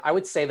I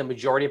would say the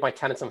majority of my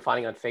tenants I'm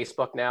finding on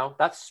Facebook now.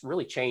 That's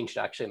really changed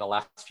actually in the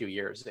last few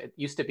years. It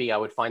used to be I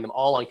would find them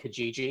all on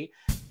Kijiji.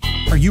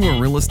 Are you a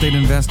real estate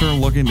investor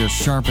looking to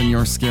sharpen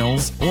your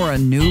skills or a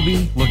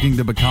newbie looking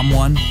to become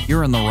one?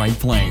 You're in the right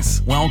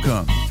place.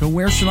 Welcome to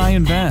Where Should I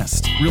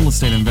Invest? Real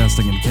Estate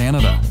Investing in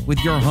Canada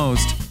with your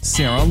host,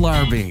 Sarah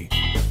Larbi.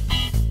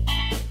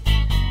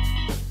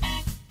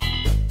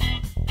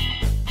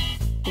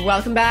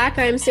 Welcome back.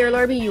 I'm Sarah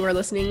Larbi. You are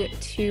listening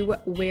to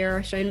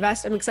Where Should I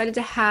Invest? I'm excited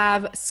to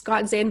have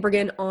Scott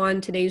Zandbergen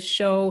on today's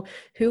show,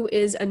 who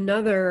is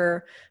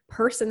another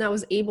person that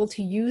was able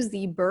to use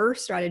the BRRRR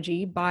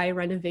strategy, buy,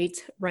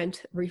 renovate,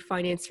 rent,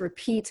 refinance,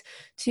 repeat,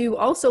 to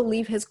also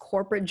leave his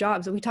corporate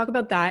job. So we talk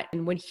about that.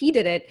 And when he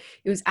did it,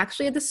 it was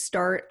actually at the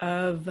start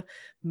of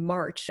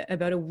March,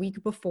 about a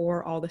week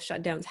before all the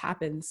shutdowns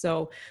happened.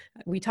 So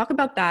we talk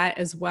about that,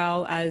 as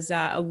well as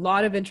a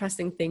lot of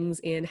interesting things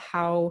in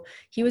how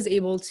he was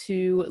able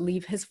to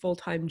leave his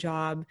full-time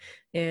job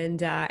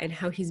and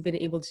how he's been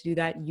able to do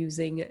that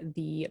using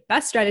the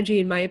best strategy,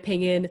 in my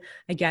opinion.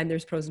 Again,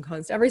 there's pros and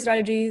cons to every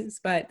strategy,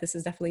 but this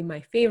is definitely my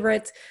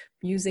favorite,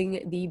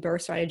 using the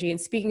BRRRR strategy. And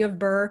speaking of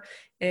BRRRR,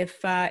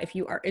 if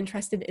you are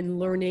interested in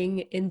learning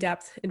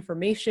in-depth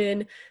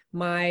information,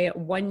 my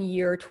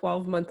 1-year,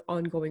 12-month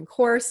ongoing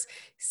course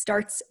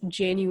starts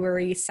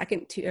January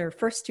 2nd or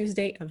first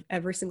Tuesday of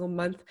every single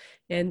month,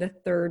 and the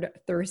third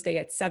Thursday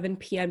at 7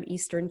 p.m.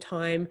 Eastern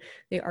time.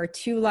 There are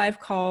 2 live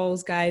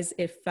calls, guys.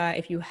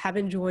 If you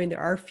haven't joined, there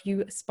are a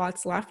few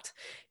spots left.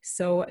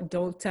 So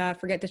don't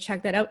forget to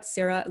check that out,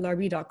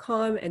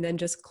 sarahlarbi.com, and then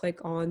just click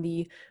on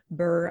the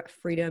BRRRR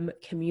Freedom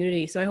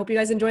Community. So I hope you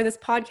guys enjoy this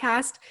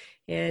podcast,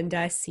 and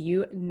see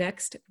you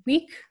next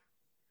week.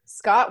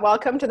 Scott,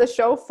 welcome to the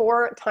show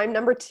for time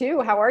number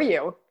 2. How are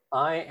you?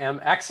 I am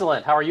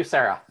excellent. How are you,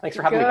 Sarah? Thanks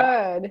for having me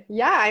back. Good.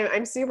 Yeah,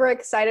 I'm super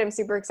excited. I'm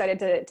super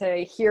excited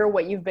to hear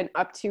what you've been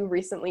up to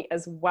recently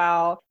as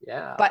well.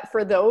 Yeah. But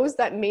for those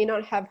that may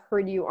not have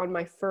heard you on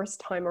my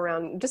first time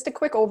around, just a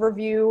quick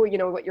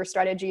overview, what your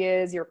strategy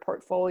is, your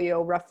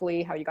portfolio,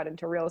 roughly how you got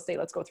into real estate.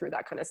 Let's go through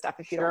that kind of stuff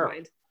if you don't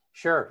mind.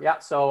 Sure. Yeah.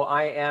 So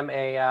I am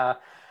a,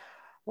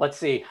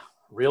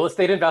 real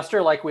estate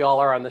investor, like we all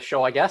are on the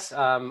show, I guess.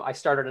 I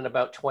started in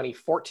about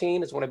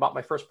 2014 is when I bought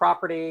my first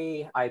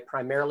property. I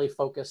primarily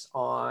focus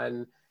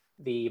on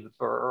the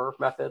BRRRR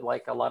method,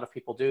 like a lot of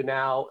people do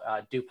now,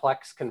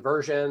 duplex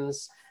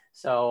conversions.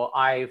 So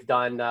I've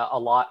done a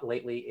lot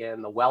lately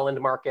in the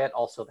Welland market,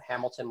 also the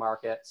Hamilton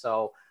market.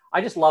 So I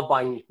just love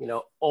buying,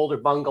 older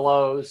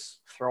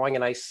bungalows, throwing a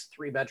nice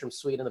 3-bedroom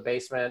suite in the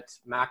basement,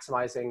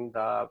 maximizing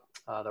the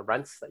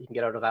rents that you can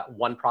get out of that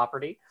one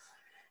property.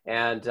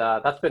 And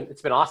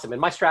it's been awesome. And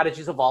my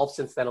strategy's evolved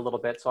since then a little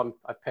bit. So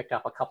I've picked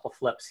up a couple of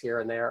flips here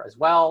and there as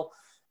well.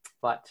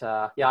 But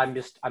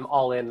I'm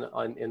all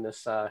in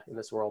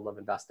this world of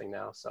investing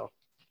now. So.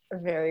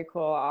 Very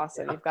cool.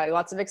 Awesome. Yeah. You've got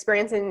lots of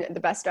experience, and the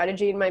best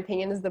strategy, in my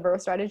opinion, is the BRRRR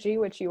strategy,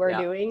 which you are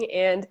doing.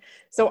 And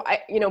so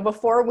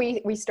before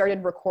we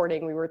started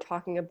recording, we were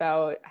talking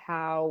about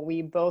how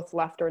we both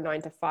left our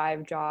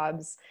 9-to-5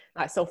 jobs.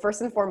 So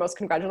first and foremost,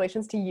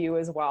 congratulations to you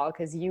as well,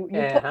 because you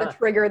pulled the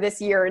trigger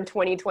this year in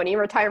 2020,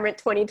 retirement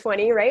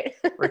 2020, right?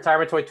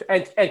 Retirement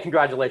 2020, and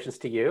congratulations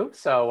to you.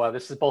 So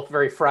this is both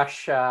very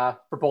fresh for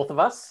both of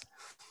us.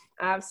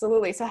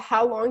 Absolutely. So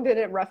how long did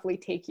it roughly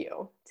take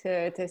you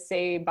to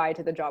say bye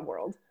to the job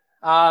world?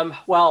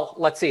 Well,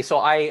 let's see. So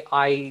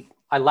I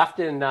left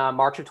in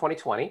March of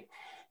 2020,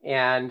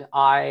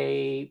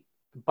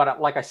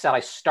 but like I said, I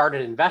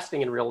started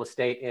investing in real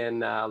estate in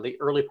the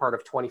early part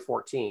of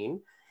 2014.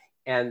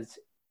 And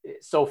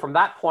so from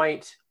that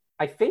point,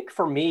 I think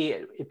for me,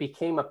 it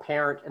became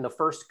apparent in the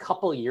first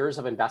couple of years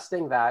of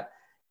investing that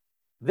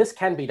this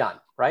can be done,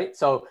 right?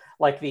 So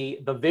like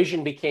the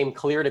vision became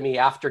clear to me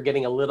after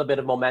getting a little bit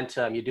of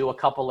momentum. You do a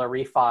couple of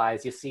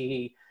refis, you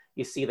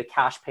see the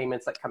cash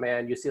payments that come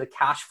in, you see the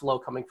cash flow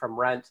coming from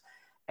rent,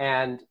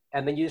 and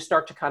then you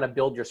start to kind of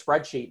build your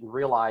spreadsheet and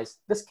realize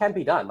this can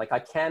be done. Like I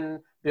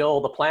can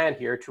build a plan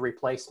here to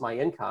replace my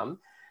income.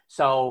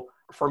 So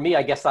for me,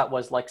 I guess that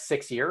was like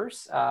 6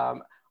 years.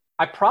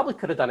 I probably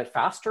could have done it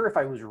faster if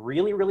I was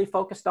really, really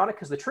focused on it,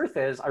 because the truth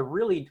is I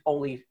really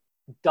only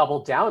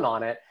doubled down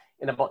on it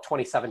in about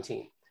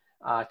 2017,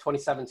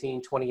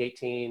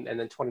 2018, and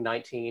then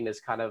 2019 is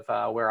kind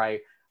of where I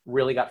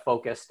really got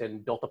focused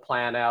and built a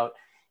plan out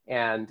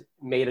and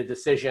made a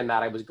decision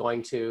that I was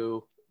going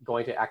to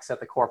exit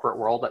the corporate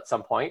world at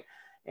some point,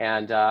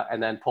 and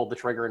then pulled the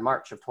trigger in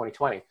March of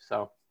 2020.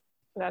 So.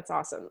 That's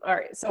awesome. All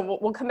right. So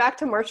we'll come back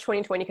to March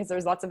 2020 because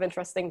there's lots of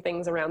interesting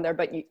things around there.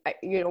 But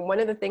one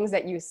of the things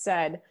that you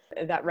said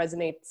that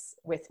resonates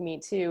with me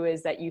too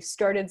is that you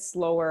started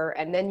slower,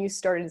 and then you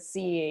started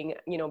seeing,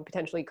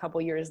 potentially a couple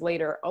years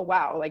later, oh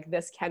wow, like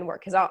this can work.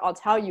 Because I'll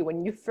tell you,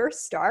 when you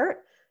first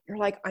start, you're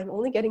like, I'm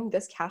only getting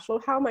this cash flow.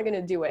 How am I going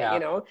to do it?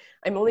 Yeah.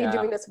 I'm only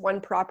doing this one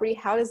property.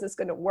 How is this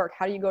going to work?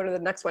 How do you go to the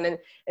next one?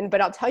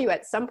 But I'll tell you,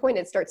 at some point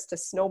it starts to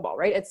snowball,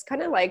 right? It's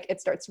kind of like, it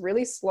starts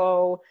really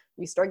slow.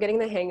 You start getting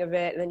the hang of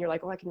it. And then you're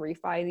like, oh, I can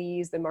refi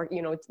these, the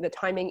market, the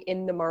timing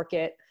in the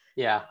market.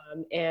 Yeah.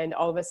 And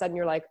all of a sudden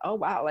you're like, oh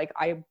wow, like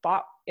I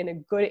bought in a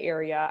good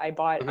area, I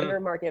bought under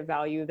market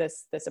value,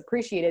 this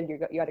appreciated,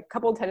 you got a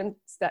couple of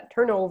tenants that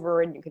turn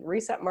over and you can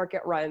reset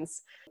market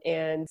rents,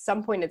 and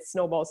some point it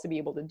snowballs to be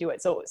able to do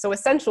it. So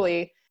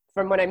essentially,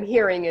 from what I'm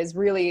hearing, is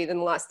really in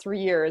the last 3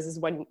 years is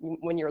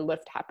when your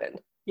lift happened.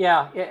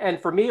 Yeah.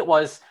 And for me, it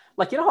was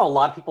like, how a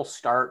lot of people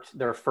start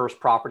their first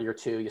property or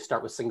two, you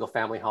start with single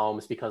family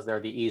homes because they're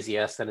the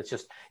easiest, and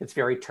it's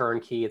very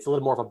turnkey. It's a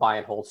little more of a buy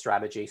and hold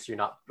strategy. So you're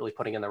not really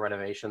putting in the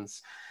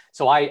renovations.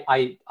 So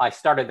I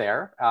started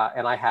there,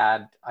 and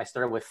I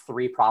started with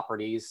 3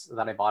 properties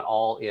that I bought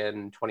all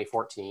in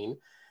 2014.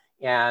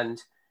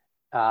 And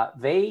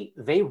they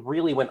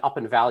really went up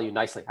in value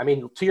nicely. I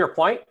mean, to your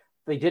point,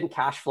 they didn't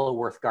cash flow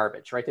worth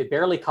garbage, right? They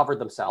barely covered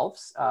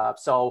themselves.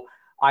 So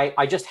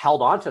I just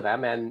held on to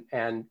them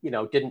and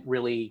didn't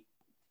really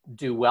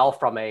do well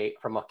from a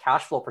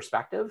cash flow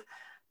perspective.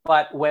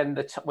 But when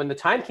the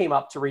time came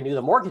up to renew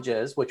the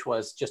mortgages, which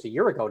was just a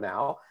year ago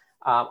now,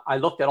 I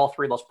looked at all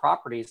 3 of those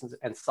properties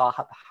and saw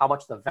how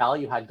much the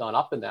value had gone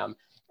up in them,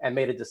 and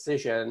made a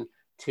decision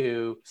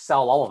to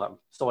sell all of them.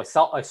 So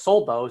I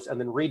sold those and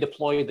then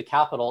redeployed the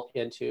capital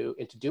into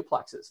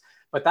duplexes.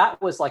 But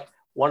that was like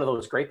one of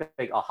those great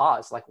big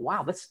ahas, like,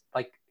 wow, that's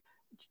like,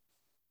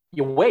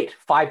 you wait,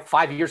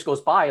 five years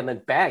goes by, and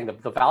then bang,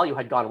 the value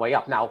had gone way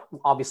up. Now,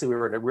 obviously, we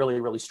were in a really,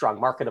 really strong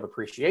market of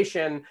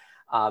appreciation.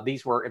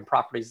 These were in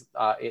properties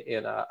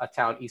in a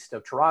town east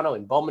of Toronto,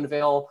 in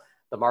Bowmanville.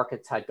 The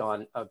markets had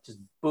gone, just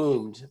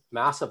boomed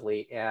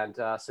massively. And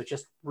so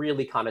just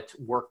really kind of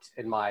worked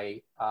in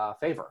my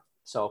favor.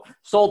 So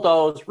sold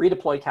those,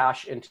 redeployed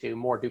cash into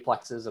more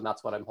duplexes, and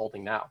that's what I'm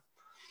holding now.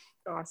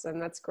 Awesome.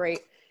 That's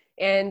great.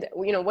 And,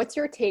 what's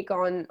your take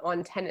on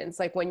tenants?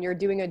 Like when you're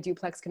doing a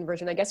duplex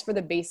conversion, I guess for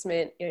the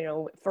basement,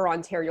 for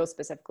Ontario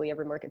specifically,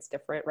 every market's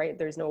different, right?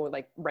 There's no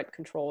like rent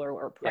control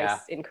or price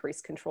increase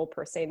control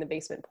per se in the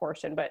basement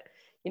portion. But,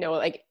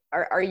 like,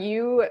 are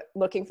you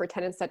looking for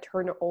tenants that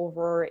turn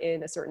over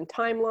in a certain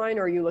timeline,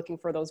 or are you looking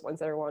for those ones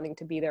that are wanting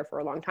to be there for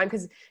a long time?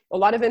 Because a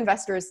lot of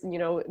investors,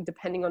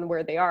 depending on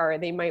where they are,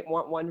 they might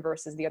want one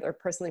versus the other.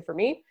 Personally, for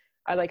me,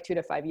 I like 2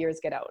 to 5 years,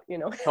 get out,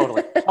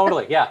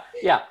 Totally. Yeah.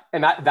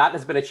 And that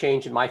has been a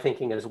change in my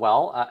thinking as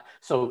well.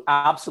 So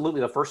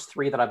absolutely, the first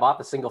 3 that I bought,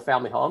 the single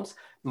family homes,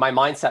 my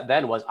mindset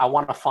then was, I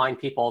want to find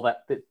people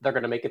that they're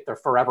going to make it their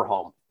forever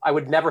home. I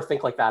would never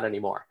think like that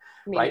anymore.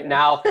 Right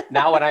now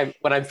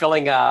when I'm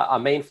filling a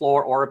main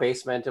floor or a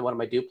basement in one of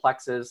my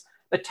duplexes,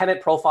 the tenant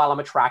profile I'm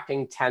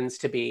attracting tends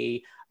to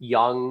be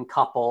young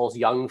couples,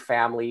 young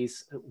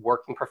families,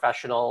 working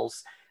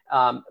professionals.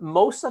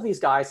 Most of these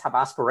guys have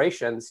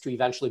aspirations to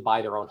eventually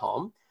buy their own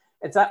home.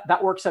 And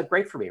that works out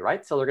great for me,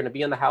 right? So they're going to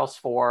be in the house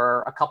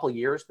for a couple of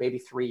years, maybe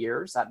 3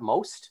 years at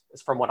most,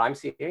 is from what I'm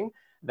seeing.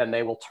 Then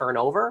they will turn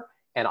over,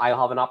 and I'll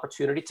have an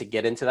opportunity to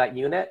get into that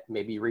unit,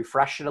 maybe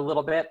refresh it a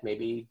little bit,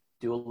 maybe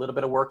do a little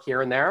bit of work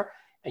here and there,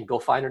 and go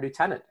find a new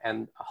tenant.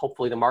 And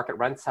hopefully the market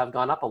rents have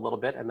gone up a little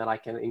bit, and then I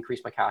can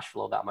increase my cash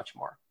flow that much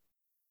more.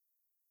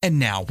 And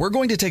now we're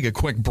going to take a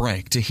quick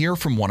break to hear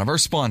from one of our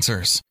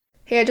sponsors.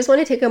 Hey, I just want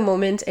to take a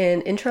moment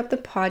and interrupt the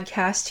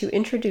podcast to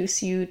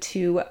introduce you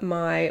to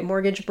my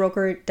mortgage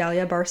broker,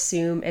 Dalia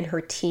Barsoom, and her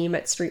team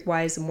at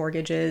Streetwise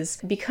Mortgages.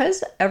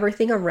 Because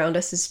everything around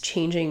us is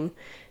changing,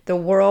 the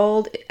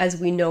world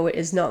as we know it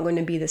is not going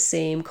to be the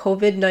same.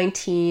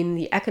 COVID-19,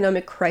 the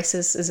economic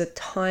crisis, is a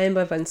time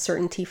of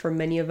uncertainty for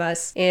many of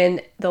us. And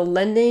the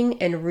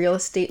lending and real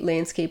estate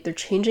landscape, they're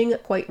changing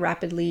quite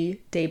rapidly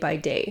day by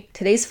day.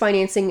 Today's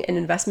financing and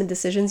investment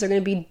decisions are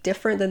going to be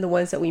different than the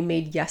ones that we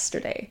made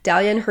yesterday.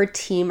 Dalia and her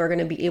team are going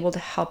to be able to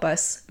help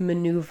us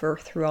maneuver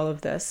through all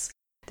of this.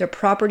 They're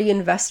property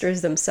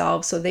investors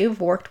themselves, so they've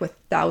worked with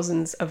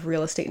thousands of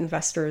real estate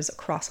investors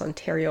across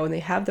Ontario, and they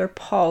have their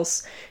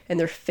pulse and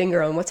their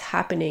finger on what's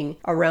happening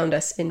around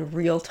us in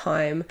real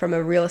time from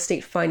a real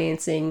estate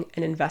financing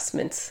and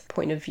investments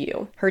point of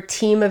view. Her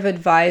team of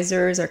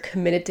advisors are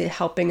committed to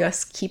helping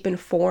us keep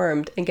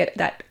informed and get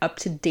that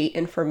up-to-date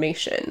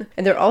information.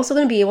 And they're also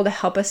going to be able to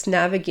help us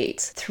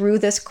navigate through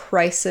this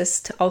crisis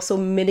to also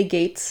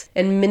mitigate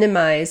and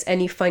minimize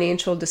any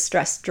financial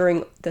distress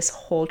during this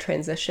whole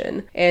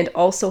transition, and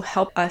also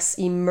help us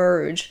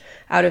emerge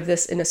out of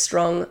this in a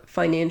strong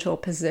financial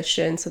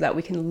position so that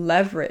we can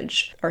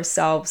leverage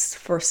ourselves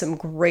for some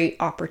great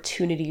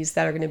opportunities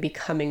that are going to be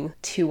coming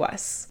to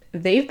us.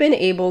 They've been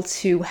able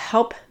to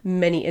help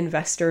many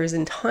investors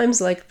in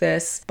times like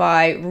this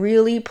by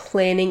really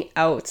planning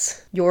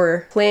out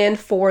your plan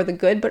for the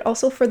good, but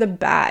also for the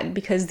bad,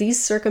 because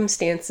these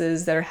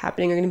circumstances that are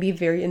happening are going to be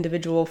very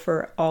individual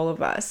for all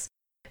of us.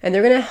 And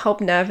they're going to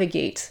help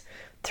navigate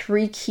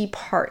 3 key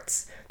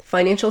parts: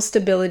 financial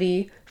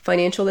stability,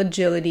 financial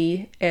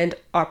agility, and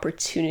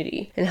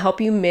opportunity, and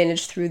help you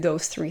manage through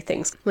those 3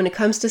 things. When it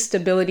comes to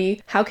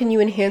stability, how can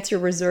you enhance your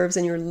reserves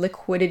and your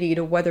liquidity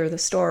to weather the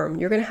storm?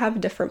 You're going to have a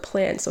different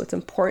plan, so it's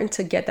important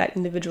to get that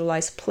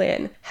individualized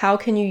plan. How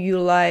can you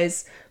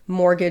utilize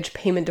mortgage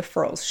payment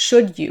deferrals?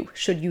 Should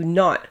you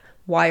not?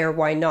 Why or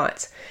why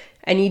not?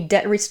 any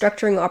debt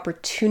restructuring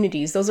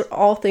opportunities. Those are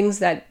all things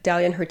that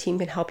Dahlia and her team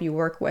can help you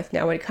work with.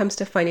 Now, when it comes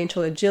to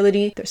financial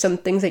agility, there's some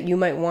things that you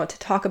might want to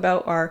talk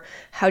about are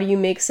how do you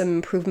make some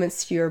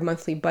improvements to your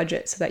monthly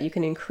budget so that you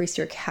can increase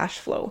your cash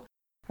flow?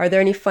 Are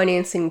there any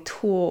financing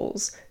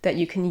tools that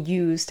you can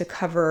use to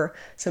cover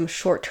some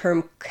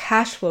short-term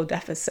cash flow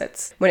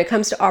deficits? When it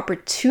comes to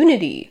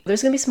opportunity,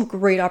 there's going to be some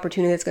great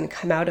opportunity that's going to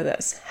come out of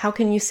this. How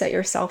can you set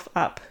yourself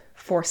up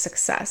for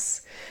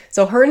success?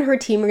 So her and her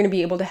team are going to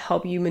be able to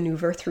help you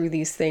maneuver through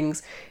these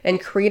things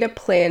and create a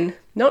plan,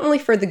 not only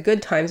for the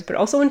good times, but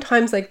also in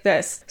times like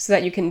this, so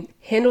that you can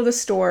handle the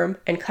storm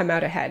and come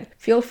out ahead.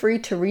 Feel free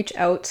to reach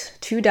out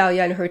to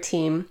Dahlia and her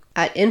team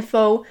at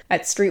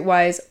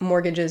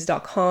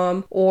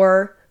info@streetwisemortgages.com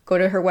or go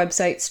to her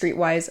website,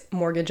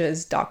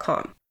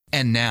 streetwisemortgages.com.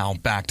 And now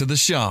back to the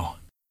show.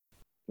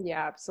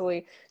 Yeah,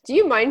 absolutely. Do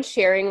you mind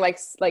sharing like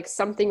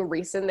something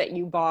recent that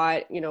you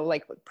bought,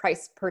 like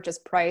purchase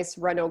price,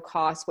 reno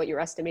cost, what you're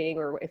estimating,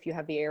 or if you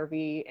have the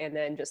ARV, and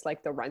then just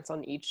like the rents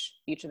on each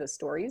of the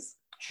stories?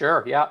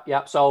 Sure. Yeah.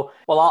 Yeah. So,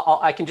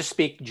 I can just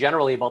speak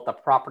generally about the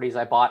properties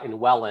I bought in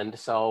Welland.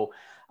 So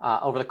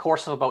over the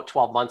course of about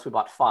 12 months, we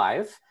bought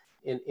 5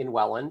 in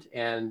Welland,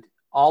 and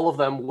all of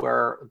them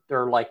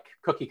they're like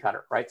cookie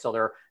cutter, right? So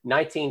they're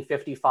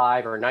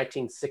 1955 or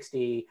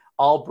 1960,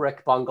 all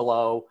brick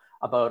bungalow,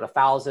 about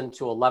 1,000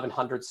 to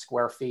 1,100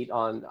 square feet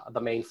on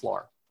the main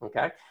floor.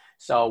 Okay.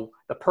 So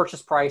the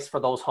purchase price for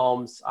those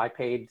homes,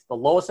 the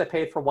lowest I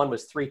paid for one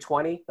was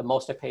 $320. The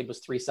most I paid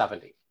was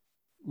 $370.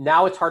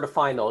 Now it's hard to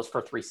find those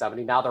for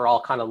 $370. Now they're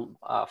all kind of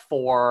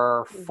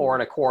four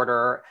and a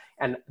quarter.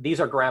 And these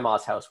are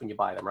grandma's house when you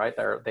buy them, right?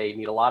 They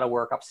need a lot of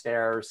work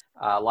upstairs.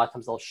 A lot of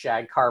times they'll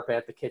shag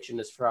carpet. The kitchen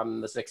is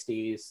from the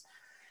 60s.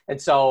 And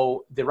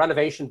so the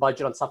renovation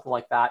budget on something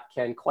like that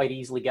can quite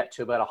easily get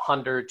to about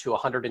 $100,000 to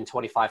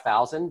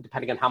 $125,000,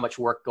 depending on how much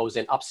work goes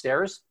in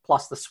upstairs,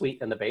 plus the suite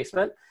and the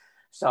basement.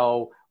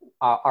 So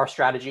our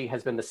strategy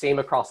has been the same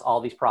across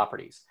all these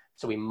properties.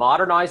 So we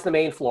modernize the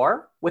main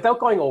floor without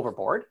going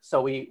overboard.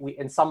 So we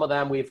in some of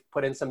them, we've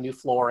put in some new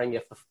flooring.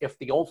 If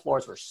the old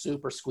floors were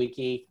super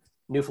squeaky,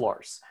 new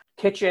floors.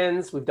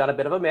 Kitchens, we've done a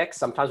bit of a mix.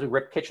 Sometimes we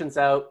rip kitchens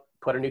out,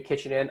 put a new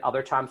kitchen in.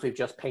 Other times we've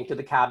just painted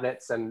the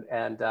cabinets and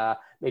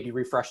maybe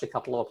refreshed a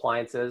couple of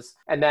appliances.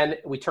 And then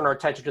we turn our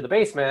attention to the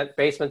basement.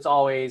 Basement's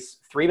always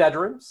 3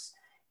 bedrooms,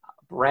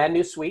 brand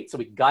new suite. So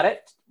we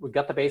gut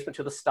the basement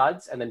to the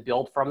studs and then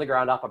build from the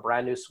ground up a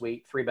brand new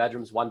suite, 3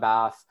 bedrooms, 1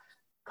 bath,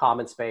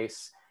 common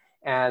space.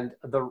 And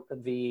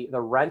the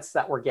rents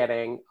that we're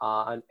getting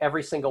on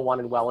every single one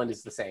in Welland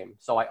is the same.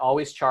 So I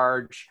always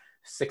charge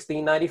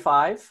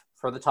 $1,695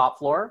 for the top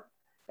floor,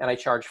 and I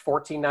charge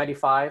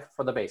 $1,495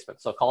 for the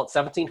basement. So call it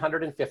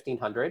 $1,700 and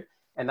 $1,500,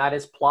 and that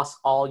is plus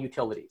all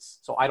utilities.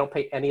 So I don't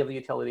pay any of the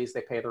utilities.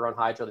 They pay their own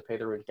hydro, they pay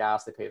their own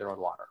gas, they pay their own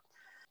water.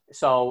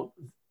 So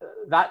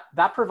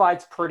that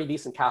provides pretty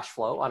decent cash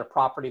flow on a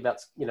property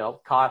that's,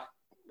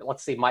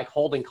 let's see, my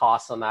holding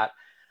costs on that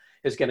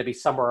is going to be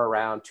somewhere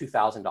around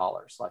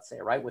 $2,000, let's say,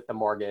 right, with the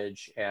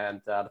mortgage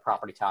and the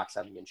property tax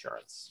and the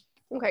insurance.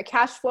 Okay,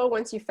 cash flow,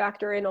 once you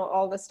factor in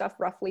all the stuff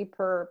roughly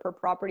per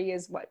property,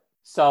 is what?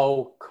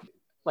 So,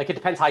 it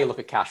depends how you look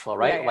at cash flow,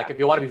 right? Yeah. Like if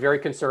you want to be very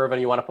conservative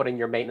and you want to put in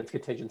your maintenance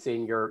contingency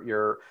and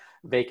your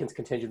vacants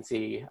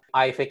contingency,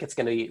 I think it's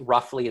going to be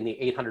roughly in the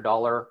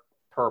 $800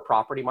 per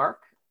property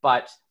mark.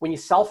 But when you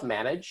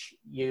self-manage,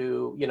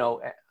 you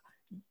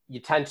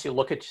tend to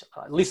look at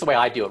least the way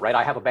I do it, right?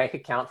 I have a bank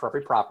account for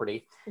every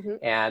property,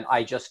 and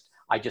I just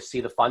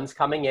see the funds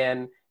coming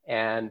in,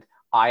 and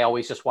I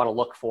always just want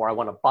to I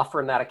want a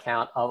buffer in that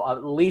account of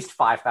at least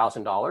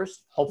 $5,000,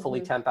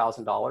 hopefully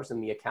 $10,000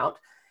 in the account.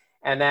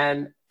 And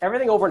then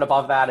everything over and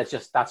above that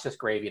that's just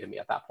gravy to me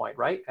at that point,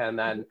 right? And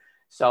then,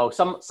 so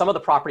some of the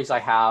properties I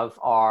have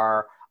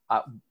are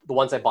the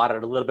ones I bought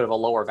at a little bit of a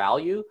lower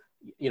value.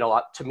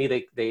 To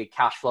me, they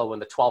cash flow in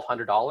the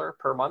 $1,200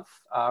 per month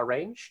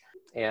range.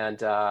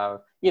 And,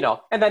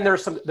 and then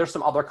there's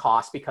some other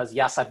costs because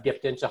yes, I've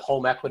dipped into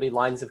home equity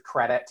lines of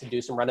credit to do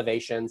some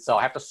renovations. So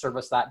I have to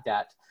service that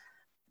debt.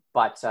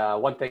 But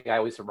one thing I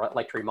always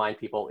like to remind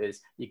people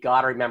is you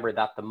got to remember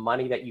that the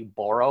money that you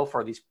borrow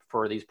for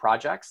these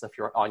projects, if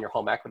you're on your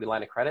home equity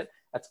line of credit,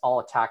 that's all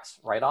a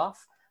tax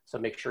write-off. So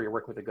make sure you're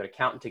working with a good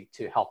accountant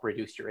to help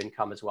reduce your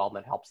income as well. And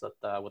that helps with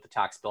the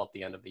tax bill at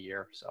the end of the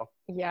year. So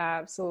yeah,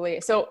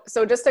 absolutely. So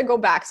just to go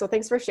back, so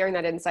thanks for sharing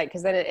that insight,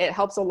 because then it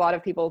helps a lot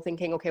of people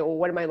thinking, okay, well,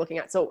 what am I looking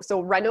at? So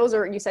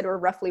renos you said were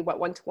roughly what,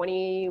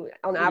 120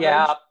 on average?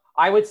 Yeah,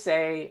 I would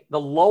say the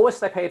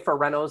lowest I paid for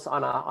renos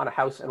on a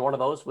house in one of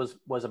those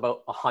was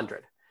about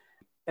 100,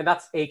 and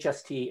that's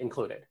HST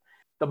included.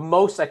 The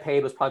most I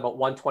paid was probably about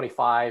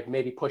 125,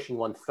 maybe pushing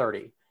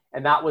 130.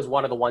 And that was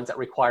one of the ones that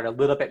required a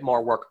little bit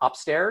more work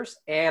upstairs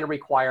and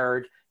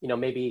required,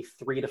 maybe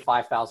 $3,000 to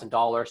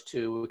 $5,000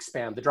 to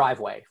expand the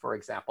driveway, for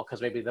example,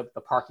 because maybe the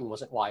parking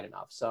wasn't wide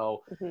enough.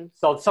 So,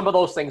 so some of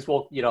those things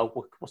will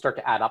start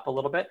to add up a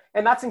little bit.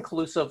 And that's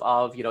inclusive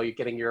of, you're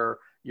getting your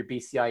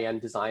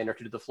BCIN designer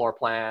to do the floor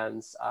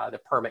plans, the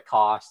permit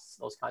costs,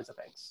 those kinds of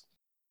things.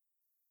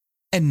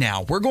 And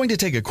now we're going to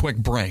take a quick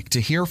break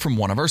to hear from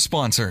one of our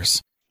sponsors.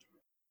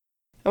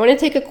 I want to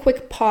take a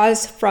quick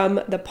pause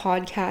from the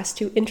podcast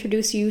to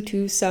introduce you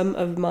to some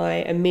of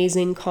my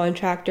amazing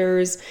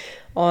contractors.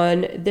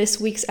 On this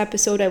week's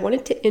episode, I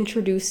wanted to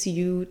introduce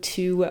you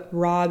to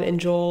Rob and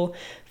Joel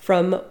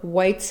from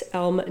White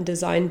Elm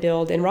Design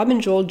Build. And Rob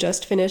and Joel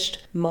just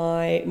finished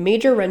my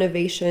major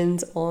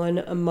renovations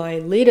on my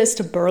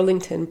latest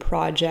Burlington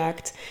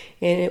project.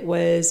 And it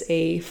was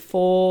a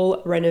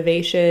full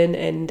renovation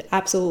and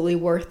absolutely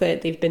worth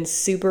it. They've been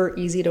super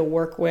easy to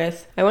work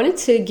with. I wanted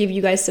to give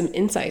you guys some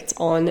insights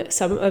on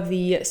some of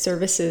the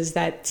services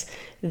that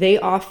they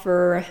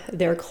offer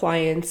their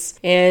clients,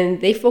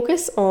 and they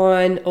focus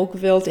on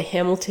Oakville to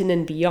Hamilton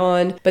and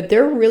beyond, but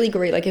they're really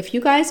great. Like if you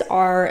guys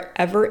are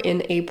ever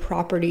in a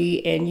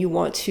property and you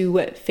want to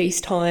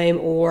FaceTime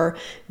or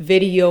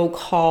video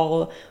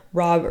call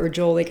Rob or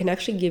Joel, they can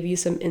actually give you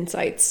some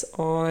insights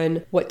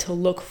on what to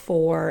look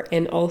for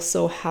and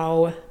also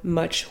how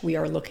much we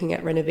are looking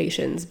at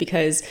renovations.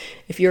 Because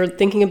if you're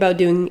thinking about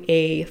doing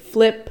a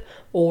flip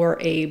or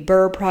a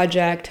BRRRR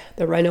project,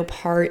 the reno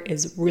part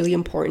is really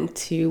important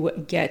to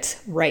get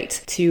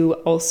right, to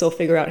also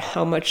figure out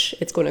how much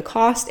it's going to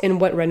cost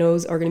and what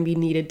renos are going to be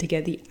needed to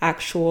get the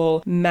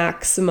actual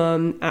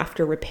maximum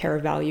after repair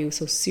value.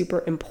 So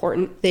super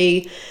important.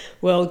 They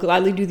will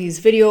gladly do these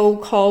video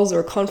calls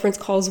or conference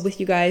calls with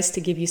you guys to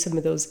give you some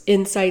of those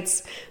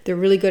insights. They're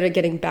really good at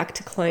getting back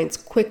to clients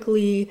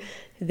quickly.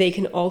 They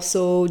can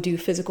also do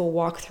physical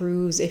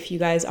walkthroughs. If you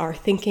guys are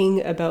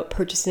thinking about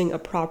purchasing a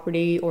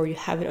property or you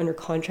have it under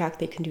contract,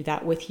 they can do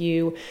that with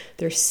you.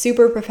 They're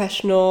super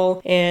professional,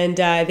 and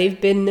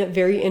they've been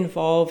very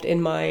involved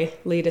in my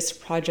latest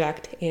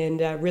project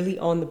and really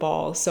on the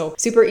ball. So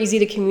super easy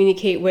to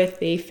communicate with.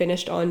 They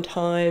finished on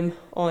time,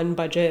 on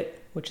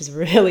budget, which is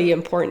really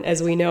important,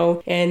 as we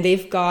know. And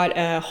they've got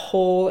a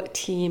whole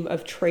team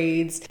of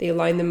trades. They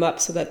line them up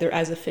so that they're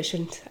as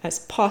efficient as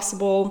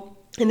possible.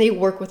 And they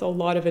work with a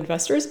lot of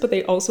investors, but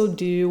they also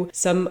do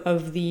some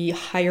of the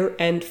higher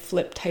end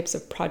flip types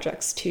of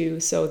projects too.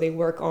 So they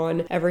work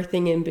on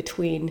everything in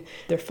between.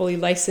 They're fully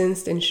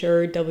licensed,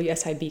 insured,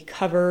 WSIB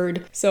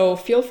covered. So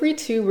feel free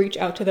to reach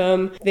out to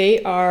them.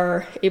 They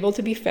are able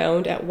to be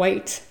found at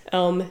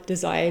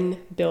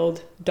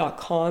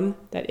whiteelmdesignbuild.com.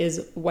 That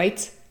is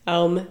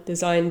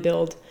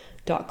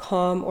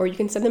whiteelmdesignbuild.com. Or you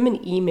can send them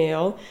an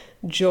email,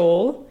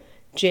 Joel,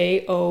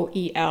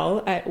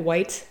 Joel at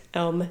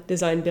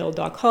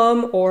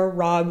whiteelmdesignbuild.com or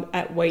Rob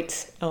at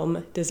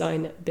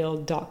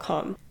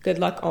whiteelmdesignbuild.com. Good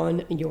luck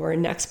on your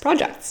next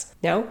projects.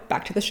 Now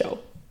back to the show.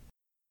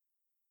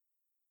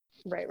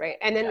 Right.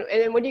 And then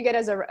what do you get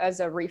as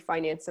a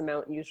refinance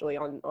amount usually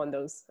on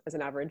those as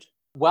an average?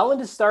 Well,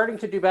 it is starting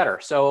to do better.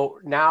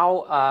 So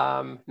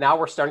now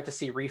we're starting to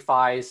see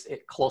refis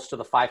close to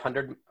the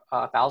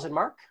 500,000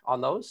 mark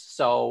on those.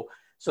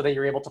 So then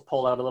you're able to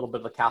pull out a little bit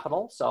of the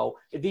capital. So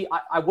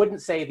I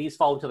wouldn't say these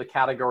fall into the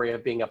category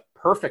of being a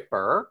perfect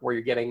BRRRR where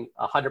you're getting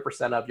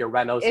 100% of your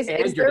renos. Is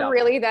there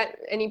really that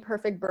any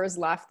perfect BRRRRs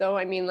left though?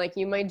 I mean, like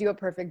you might do a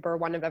perfect BRRRR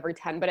 1 of every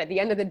 10, but at the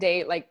end of the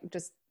day, like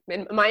just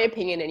in my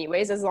opinion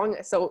anyways, and I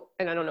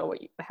don't know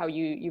how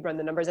you run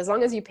the numbers, as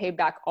long as you pay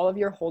back all of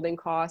your holding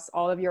costs,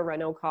 all of your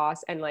reno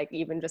costs, and like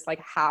even just like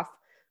half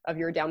of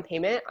your down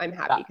payment, I'm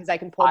happy because I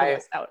can pull the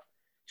rest out.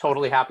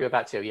 Totally happy with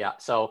that too. Yeah.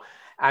 So,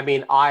 I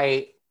mean,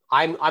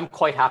 I'm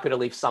quite happy to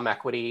leave some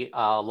equity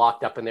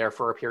locked up in there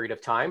for a period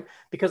of time,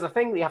 because the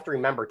thing we have to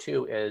remember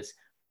too is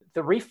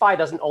the refi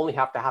doesn't only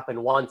have to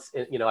happen once,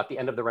 at the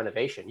end of the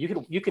renovation.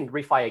 You can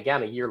refi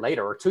again a year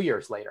later or 2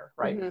 years later,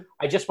 right? Mm-hmm.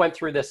 I just went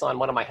through this on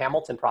one of my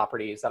Hamilton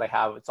properties that I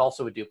have. It's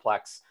also a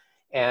duplex,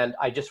 and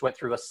I just went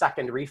through a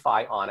second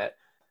refi on it.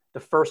 The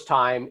first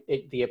time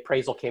the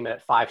appraisal came in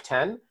at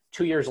 510.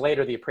 2 years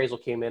later, the appraisal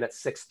came in at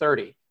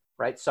 630,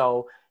 right?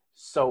 So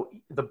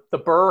the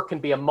BRRRR can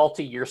be a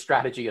multi-year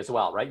strategy as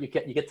well, right? You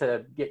get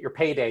to get your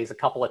paydays a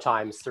couple of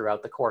times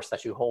throughout the course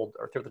that you hold,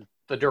 or through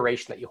the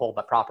duration that you hold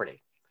that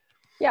property.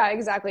 Yeah,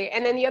 exactly.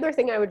 And then the other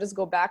thing I would just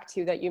go back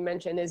to that you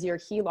mentioned is your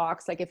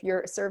HELOCs. Like if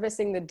you're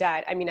servicing the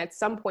debt, I mean, at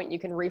some point you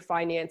can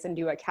refinance and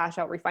do a cash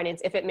out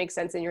refinance if it makes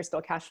sense and you're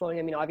still cash flowing.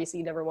 I mean, obviously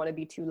you never want to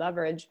be too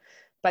leveraged,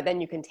 but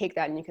then you can take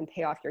that and you can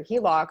pay off your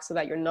HELOC so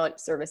that you're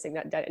not servicing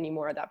that debt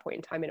anymore at that point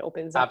in time. It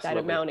opens up that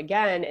amount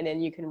again, and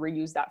then you can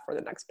reuse that for the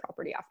next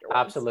property afterwards.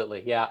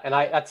 Absolutely. Yeah. And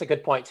that's a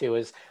good point too,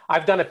 is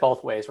I've done it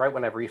both ways, right?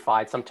 When I've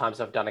refied,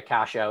 sometimes I've done a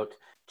cash out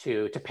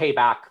to pay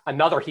back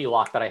another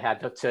HELOC that I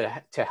had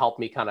to help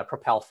me kind of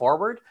propel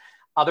forward.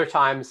 Other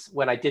times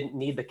when I didn't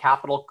need the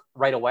capital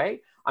right away,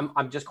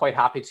 I'm just quite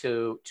happy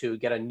to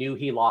get a new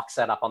HELOC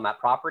set up on that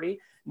property,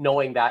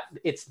 knowing that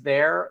it's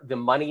there, the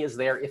money is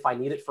there if I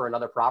need it for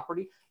another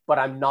property, but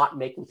I'm not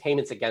making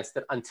payments against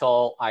it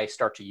until I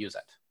start to use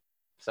it.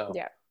 So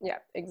yeah,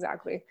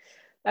 exactly.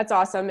 That's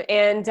awesome.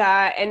 And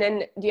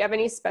then do you have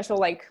any special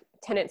like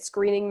tenant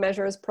screening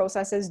measures,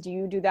 processes? Do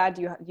you do that?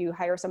 Do you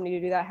hire somebody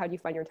to do that? How do you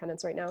find your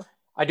tenants right now?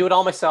 I do it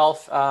all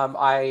myself.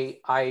 I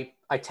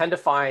I tend to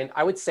find,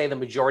 I would say the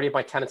majority of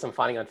my tenants I'm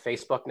finding on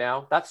Facebook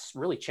now. That's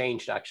really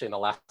changed actually in the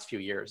last few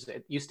years.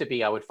 It used to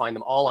be I would find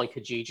them all on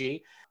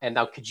Kijiji, and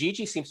now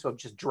Kijiji seems to have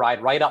just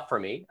dried right up for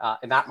me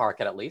in that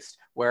market at least,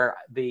 where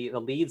the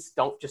leads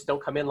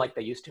don't come in like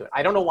they used to.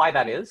 I don't know why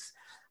that is,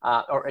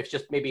 or it's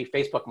just maybe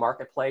Facebook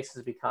Marketplace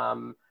has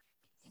become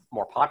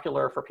more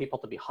popular for people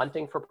to be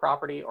hunting for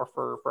property or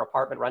for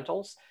apartment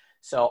rentals.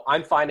 So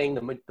I'm finding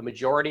the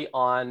majority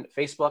on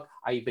Facebook.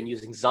 I've been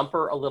using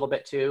Zumper a little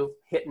bit too,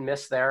 hit and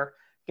miss there.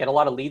 Get a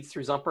lot of leads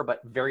through Zumper,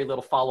 but very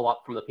little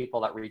follow-up from the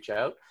people that reach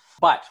out.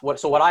 But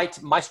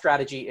my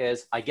strategy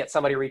is I get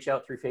somebody reach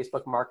out through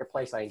Facebook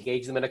Marketplace. I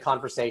engage them in a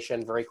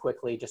conversation very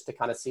quickly just to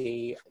kind of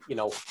see,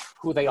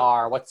 who they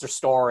are, what's their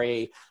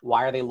story,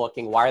 why are they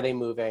looking, why are they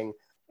moving?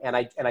 And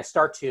I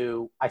start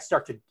to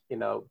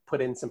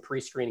put in some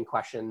pre-screening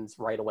questions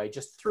right away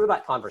just through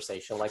that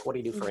conversation, like what do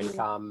you do for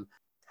income,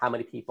 how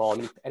many people,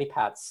 any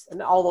pets,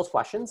 and all those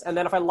questions. And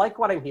then if I like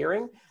what I'm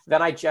hearing,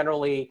 then I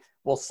generally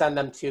will send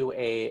them to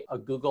a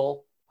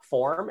Google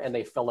form and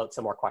they fill out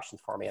some more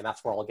questions for me. And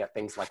that's where I'll get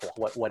things like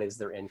what is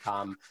their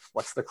income,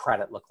 what's the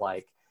credit look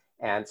like.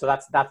 And so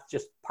that's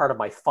just part of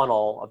my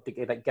funnel of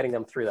getting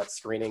them through that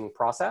screening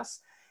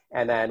process.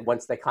 And then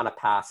once they kind of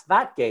pass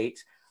that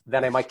gate,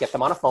 then I might get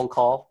them on a phone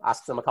call,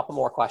 ask them a couple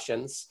more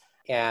questions.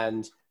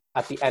 And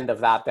at the end of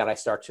that, then I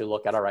start to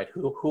look at, all right,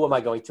 who am I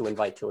going to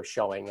invite to a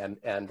showing?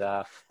 And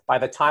by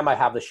the time I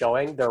have the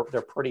showing, they're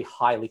pretty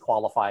highly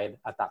qualified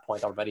at that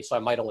point already. So I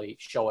might only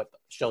show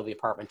the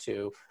apartment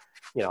to,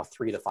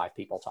 3 to 5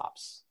 people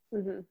tops.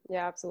 Mm-hmm.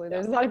 Yeah, absolutely.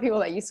 There's a lot of people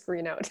that you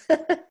screen out.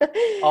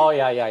 Oh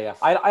yeah.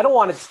 I don't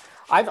want to.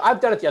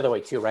 I've done it the other way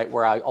too, right?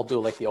 Where I'll do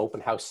like the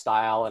open house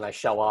style, and I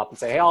show up and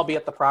say, hey, I'll be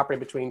at the property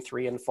between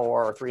 3 and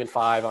 4 or 3 and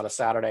 5 on a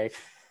Saturday,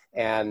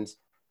 and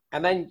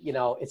then,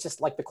 it's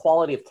just like the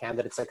quality of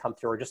candidates that come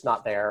through are just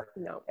not there.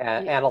 No.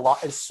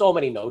 And so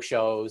many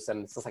no-shows,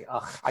 and it's just like,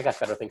 I got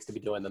better things to be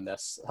doing than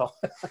this. So.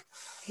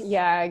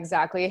 Yeah,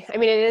 exactly. I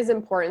mean, it is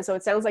important. So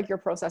it sounds like your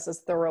process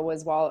is thorough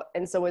as well.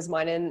 And so is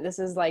mine. And this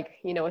is like,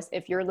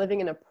 if you're living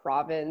in a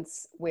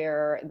province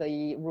where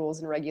the rules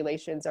and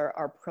regulations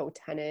are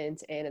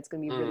pro-tenant and it's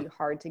going to be really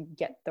hard to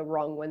get the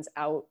wrong ones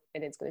out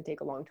and it's going to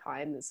take a long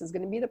time, this is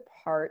going to be the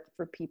part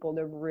for people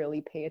to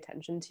really pay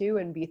attention to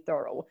and be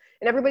thorough.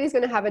 And everybody's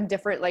going to have a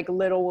different, like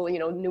little,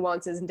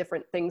 nuances and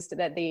different things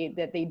that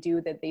they do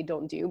that they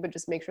don't do, but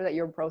just make sure that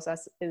your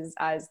process is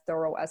as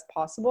thorough as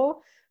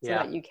possible so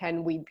that you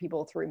can weed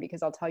people through,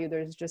 because I'll tell you,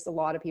 there's just a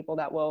lot of people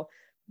that will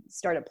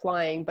start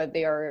applying, but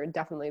they are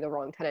definitely the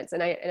wrong tenants.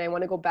 And I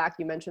want to go back.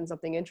 You mentioned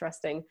something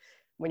interesting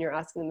when you're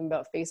asking them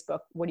about Facebook.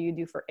 What do you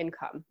do for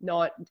income?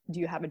 Not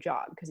do you have a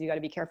job? Because you got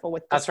to be careful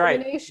with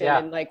discrimination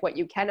and like what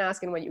you can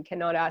ask and what you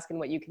cannot ask and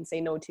what you can say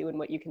no to and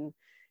what you can,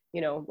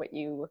 what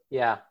you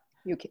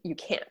you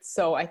can't.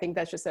 So I think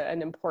that's just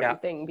an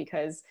important thing,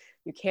 because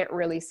you can't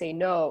really say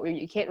no.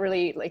 You can't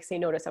really say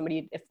no to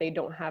somebody if they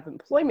don't have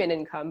employment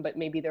income, but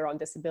maybe they're on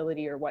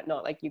disability or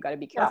whatnot. Like, you got to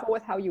be careful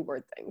with how you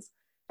word things.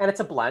 And it's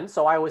a blend.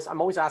 So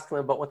I'm always asking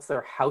them about what's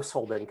their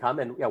household income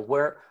and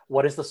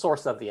what is the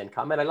source of the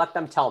income, and I let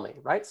them tell me,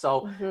 right?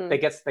 So they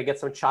get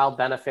some child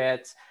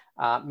benefits.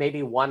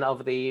 Maybe one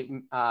of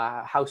the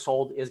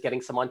household is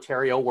getting some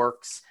Ontario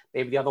works.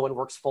 Maybe the other one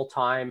works full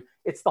time.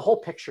 It's the whole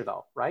picture,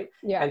 though, right?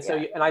 Yeah. And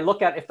so and I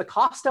look at, if the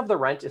cost of the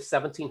rent is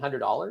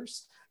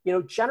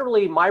 $1,700,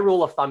 generally my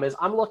rule of thumb is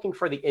I'm looking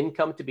for the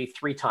income to be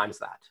 3 times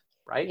that.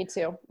 Right? Me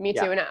too.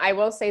 And I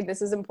will say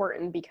this is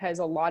important because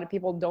a lot of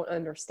people don't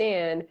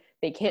understand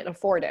they can't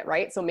afford it,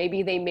 right? So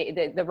maybe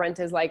the rent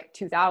is like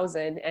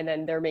 $2,000 and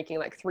then they're making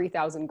like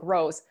 $3,000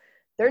 gross.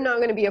 They're not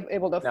going to be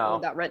able to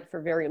afford that rent for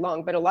very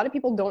long. But a lot of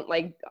people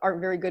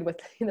aren't very good with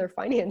their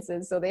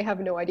finances, so they have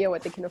no idea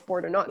what they can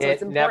afford or not. So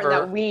it's important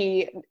that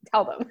we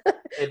tell them.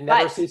 It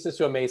never ceases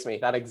to amaze me,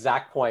 that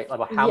exact point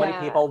about how many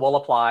people will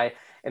apply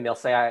and they'll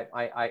say,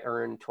 I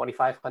earn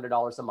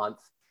 $2,500 a month.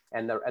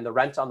 And the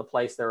rent on the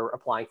place they're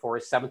applying for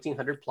is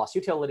 $1,700 plus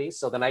utilities.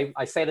 So then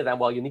I say to them,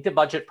 well, you need to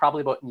budget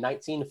probably about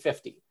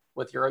 $1,950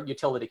 with your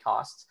utility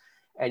costs,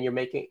 and you're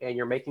making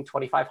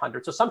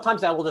 $2,500. So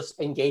sometimes I will just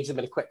engage them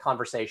in a quick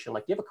conversation,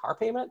 like, do you have a car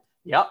payment?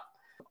 Yep.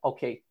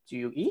 Okay. Do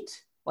you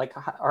eat?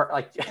 How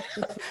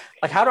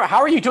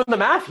are you doing the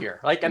math here?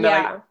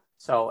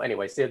 So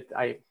anyways,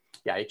 I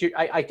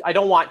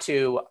don't want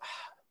to.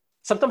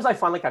 Sometimes I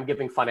find like I'm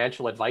giving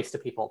financial advice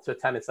to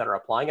tenants that are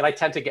applying, and I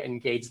tend to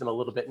engage them a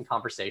little bit in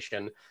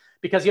conversation,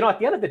 because, at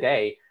the end of the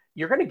day,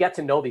 you're going to get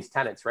to know these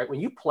tenants, right? When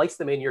you place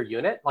them in your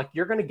unit,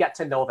 you're going to get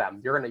to know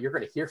them. You're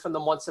going to hear from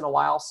them once in a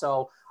while.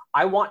 So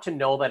I want to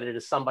know that it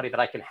is somebody that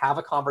I can have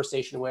a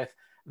conversation with,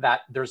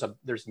 that there's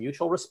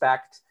mutual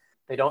respect.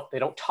 They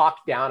don't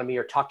talk down to me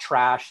or talk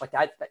trash.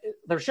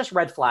 There's just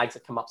red flags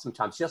that come up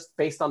sometimes just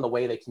based on the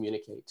way they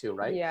communicate too,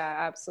 right? Yeah,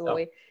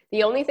 absolutely. So,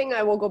 the only thing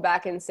I will go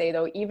back and say,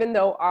 though, even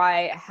though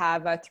I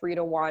have a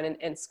 3-to-1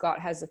 and Scott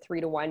has a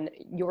 3-to-1,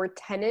 your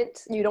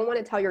tenant, you don't want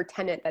to tell your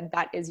tenant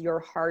that is your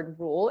hard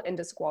rule and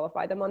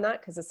disqualify them on that,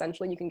 because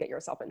essentially you can get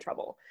yourself in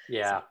trouble.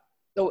 Yeah.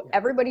 So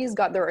everybody's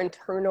got their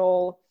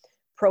internal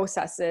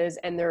processes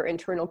and their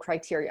internal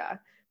criteria.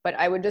 But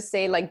I would just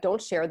say, like,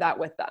 don't share that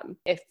with them.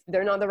 If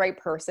they're not the right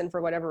person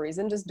for whatever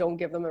reason, just don't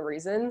give them a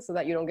reason so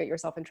that you don't get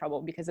yourself in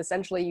trouble. Because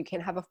essentially you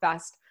can't have a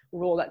fast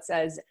rule that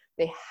says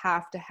they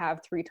have to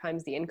have 3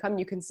 times the income.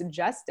 You can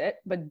suggest it,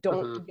 but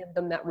don't give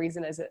them that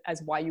reason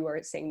as why you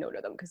are saying no to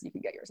them, because you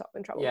could get yourself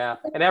in trouble. Yeah.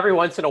 And every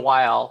once in a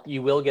while,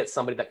 you will get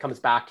somebody that comes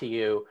back to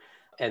you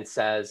and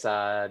says,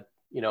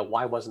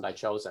 why wasn't I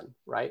chosen?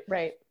 Right.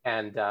 Right.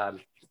 And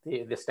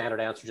the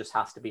standard answer just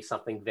has to be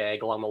something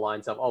vague along the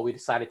lines of, we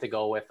decided to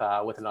go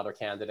with another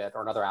candidate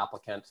or another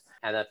applicant.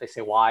 And if they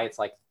say why, it's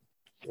like,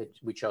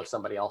 we chose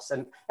somebody else.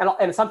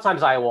 And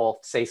sometimes I will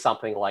say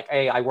something like,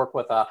 hey, I work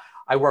with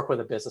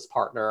a business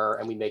partner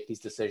and we make these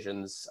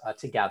decisions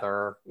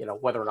together,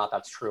 whether or not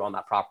that's true on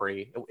that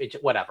property,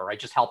 whatever. It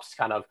just helps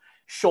kind of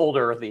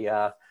shoulder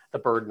the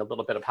burden a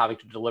little bit of having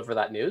to deliver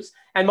that news.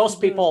 And most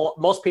people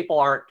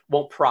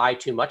won't pry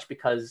too much,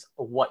 because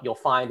what you'll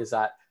find is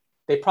that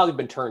they've probably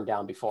been turned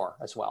down before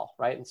as well,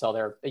 right? And so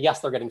they're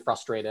getting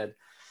frustrated,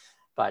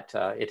 but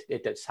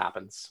it just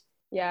happens.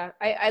 Yeah,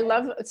 I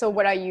love, so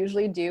what I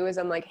usually do is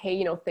I'm like,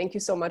 hey, thank you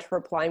so much for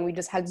applying. We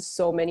just had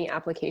so many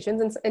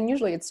applications, and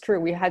usually it's true.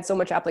 We had so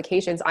much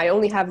applications. I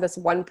only have this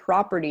one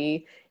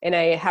property and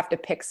I have to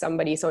pick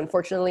somebody. So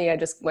unfortunately, I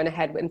just went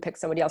ahead and picked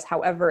somebody else.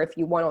 However, if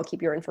you want, I'll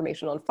keep your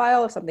information on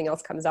file. If something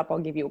else comes up, I'll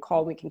give you a call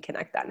and we can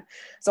connect then.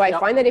 So I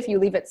find that if you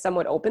leave it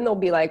somewhat open, they'll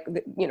be like,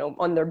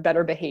 on their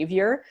better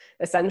behavior,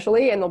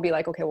 essentially. And they'll be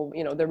like, okay, well,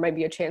 there might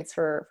be a chance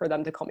for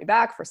them to call me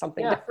back for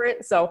something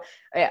different. So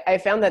I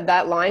found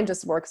that line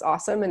just works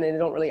awesome. And they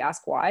don't really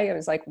ask why. It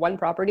was like one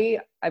property,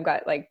 I've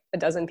got like a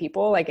dozen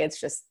people. Like, it's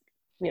just,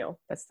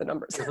 that's the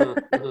numbers.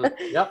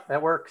 Yep,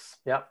 that works.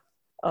 Yep.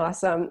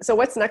 Awesome. So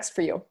what's next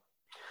for you?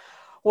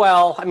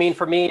 Well, I mean,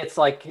 for me, it's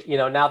like,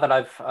 now that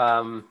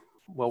I've,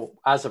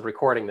 as of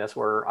recording this,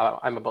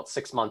 I'm about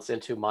 6 months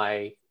into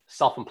my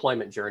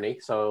self-employment journey.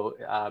 So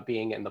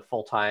being in the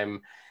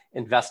full-time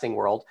investing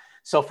world.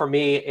 So for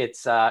me,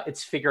 it's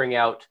figuring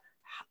out,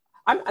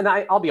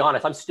 I'll be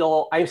honest, I'm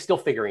still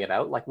figuring it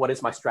out. Like, what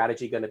is my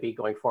strategy going to be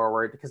going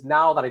forward? Because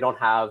now that I don't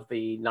have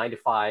the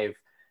 9-to-5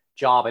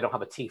 job, I don't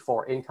have a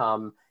T4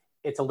 income,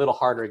 it's a little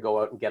harder to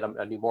go out and get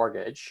a new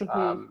mortgage.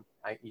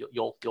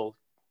 You'll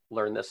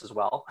learn this as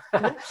well.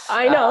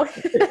 I know.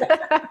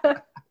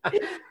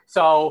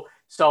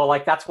 So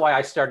like, that's why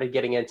I started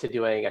getting into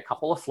doing a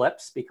couple of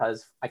flips,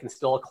 because I can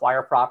still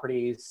acquire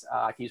properties.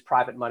 I can use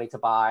private money to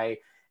buy,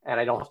 and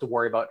I don't have to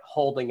worry about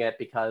holding it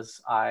because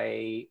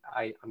I'm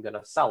going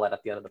to sell it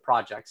at the end of the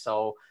project.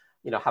 So,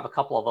 have a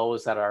couple of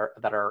those that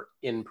are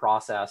in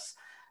process.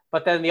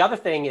 But then the other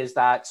thing is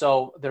that,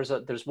 so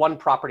there's one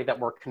property that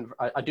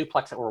a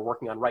duplex that we're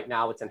working on right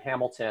now. It's in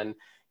Hamilton.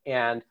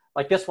 And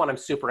like, this one I'm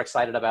super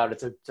excited about.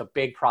 It's a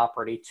big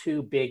property,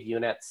 2 big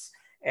units.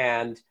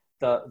 And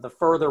the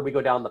further we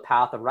go down the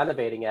path of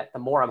renovating it, the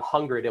more I'm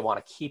hungry to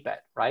want to keep it,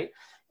 right?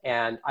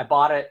 And I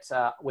bought it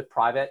with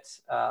private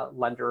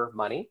lender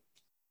money.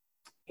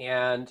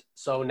 And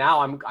so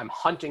now I'm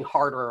hunting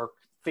harder,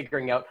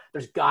 figuring out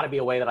there's got to be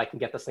a way that I can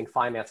get this thing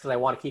financed, because I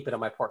want to keep it in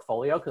my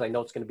portfolio, because I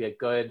know it's going to be a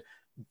good,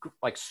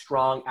 like,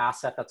 strong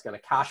asset that's going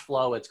to cash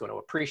flow. It's going to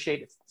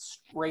appreciate. It's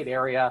a great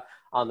area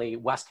on the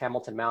West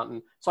Hamilton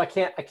Mountain. So I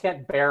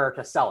can't bear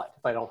to sell it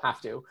if I don't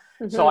have to.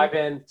 So I've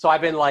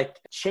been like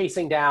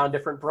chasing down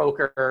different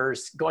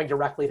brokers, going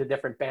directly to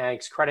different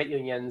banks, credit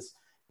unions,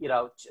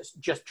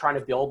 just trying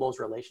to build those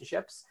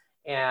relationships.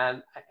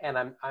 And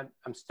I'm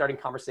starting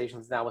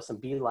conversations now with some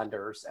B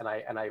lenders, and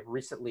I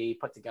recently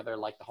put together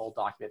like the whole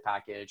document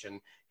package, and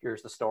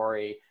here's the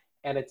story.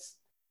 And it's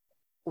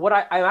what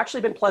I've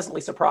actually been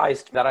pleasantly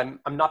surprised that I'm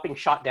not being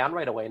shot down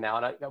right away now.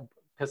 And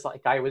because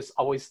like, I was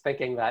always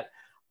thinking that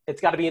it's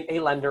got to be an A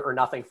lender or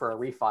nothing for a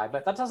refi,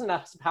 but that doesn't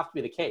have to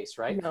be the case,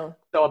 right? No.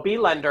 So a B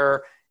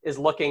lender is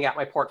looking at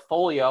my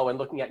portfolio and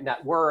looking at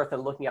net worth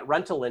and looking at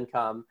rental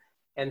income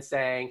and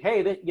saying, hey,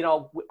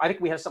 I think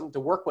we have something to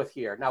work with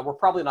here. Now, we're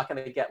probably not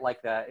going to get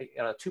like the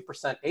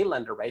 2% A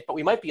lender rate, but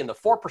we might be in the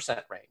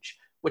 4% range,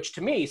 which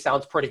to me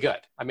sounds pretty good.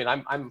 I mean,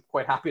 I'm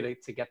quite happy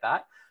to get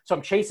that. So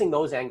I'm chasing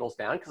those angles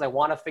down, because I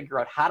want to figure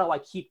out, how do I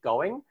keep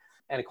going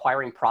and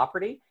acquiring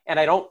property? And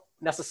I don't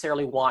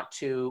necessarily want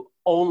to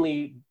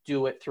only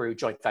do it through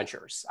joint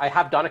ventures. I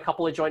have done a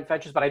couple of joint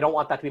ventures, but I don't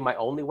want that to be my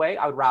only way.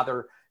 I would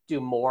rather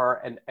do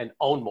more and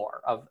own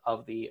more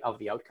of the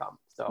outcome.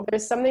 So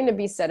there's something to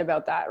be said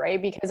about that, right?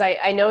 Because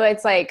I know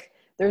it's like,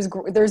 there's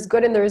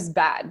good and there's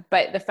bad,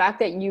 but the fact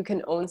that you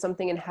can own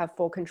something and have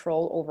full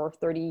control over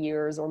 30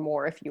 years or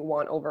more, if you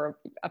want, over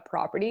a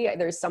property,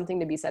 there's something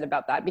to be said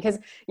about that. Because,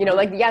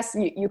 like, yes,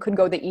 you could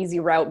go the easy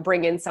route,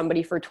 bring in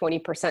somebody for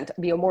 20% to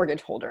be a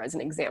mortgage holder, as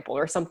an example,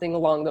 or something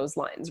along those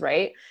lines,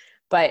 right?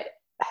 But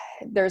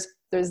there's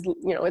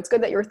it's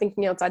good that you're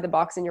thinking outside the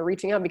box and you're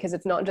reaching out, because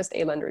it's not just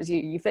A lenders.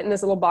 You fit in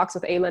this little box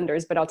with A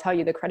lenders, but I'll tell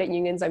you, the credit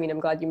unions, I mean, I'm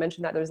glad you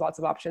mentioned that. There's lots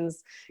of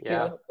options,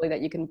 hopefully,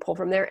 that you can pull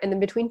from there. And then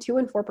between 2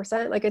 and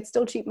 4%, like, it's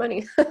still cheap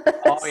money.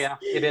 Oh yeah,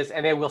 it is.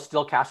 And it will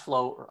still cash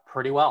flow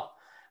pretty well,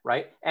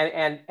 right?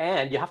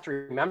 And you have to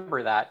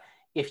remember that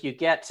if you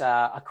get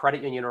a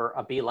credit union or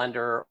a B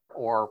lender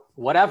or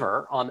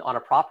whatever on a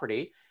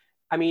property,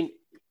 I mean,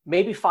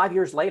 maybe 5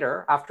 years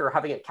later, after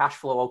having it cash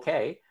flow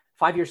okay,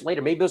 5 years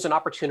later, maybe there's an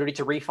opportunity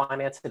to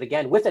refinance it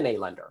again with an A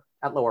lender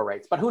at lower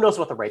rates. But who knows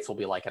what the rates will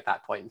be like at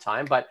that point in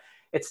time. But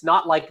it's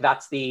not like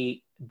that's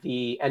the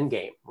end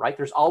game, right?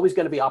 There's always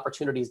going to be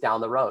opportunities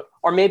down the road.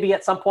 Or maybe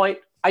at some point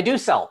I do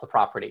sell the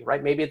property,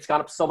 right? Maybe it's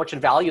gone up so much in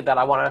value that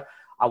I want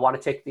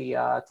to take the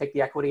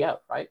equity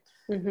out, right?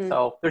 Mm-hmm.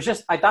 So there's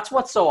just that's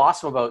what's so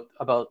awesome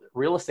about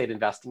real estate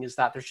investing, is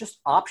that there's just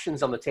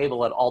options on the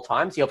table at all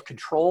times. You have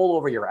control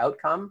over your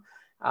outcome.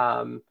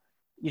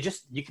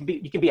 You can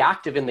be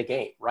active in the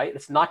game, right?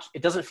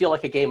 It doesn't feel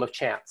like a game of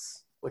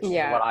chance, which is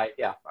what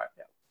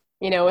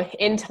you know,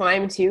 in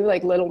time too,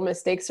 like little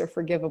mistakes are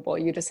forgivable.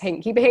 You just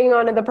keep hanging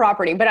on to the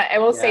property. But I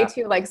will say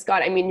too, like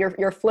Scott, I mean,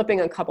 you're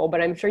flipping a couple,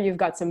 but I'm sure you've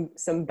got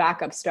some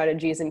backup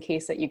strategies in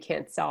case that you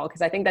can't sell.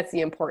 Cause I think that's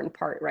the important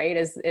part, right?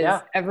 Is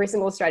every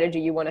single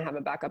strategy, you want to have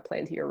a backup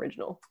plan to your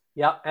original.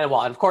 Yeah. And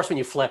of course, when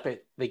you flip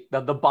it,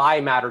 the buy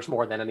matters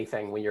more than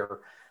anything when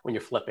you're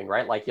flipping,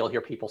 right? Like you'll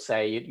hear people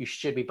say you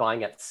should be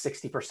buying at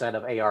 60%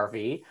 of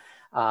ARV.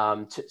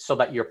 So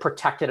that you're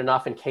protected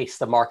enough in case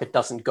the market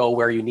doesn't go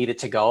where you need it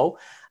to go.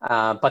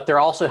 But there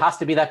also has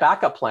to be that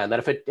backup plan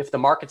that if the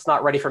market's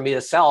not ready for me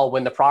to sell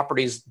when the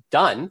property's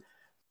done,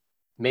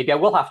 maybe I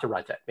will have to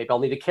rent it. Maybe I'll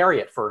need to carry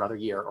it for another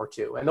year or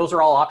two. And those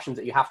are all options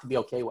that you have to be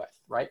okay with,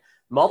 right?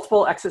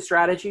 Multiple exit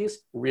strategies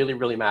really,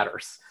 really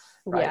matters.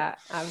 Right? Yeah,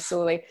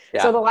 absolutely.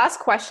 Yeah. So the last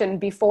question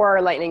before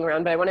our lightning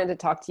round, but I wanted to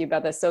talk to you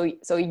about this. So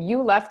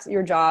you left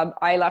your job.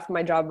 I left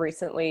my job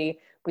recently.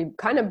 We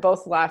kind of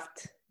both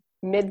left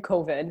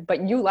mid-COVID,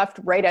 but you left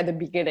right at the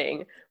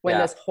beginning when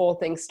this whole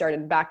thing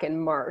started back in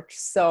March.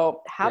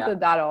 So how did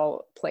that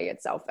all play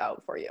itself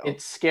out for you?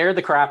 It scared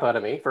the crap out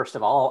of me. First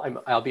of all,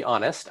 I'll be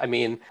honest. I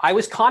mean, I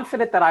was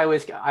confident that I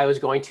was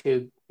going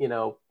to,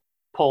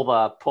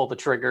 pull the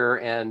trigger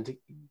and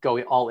go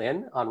all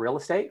in on real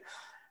estate,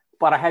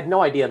 but I had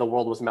no idea the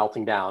world was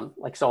melting down.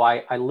 So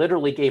I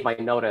literally gave my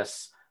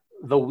notice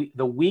the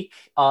week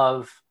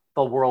of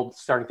the world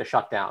starting to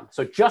shut down.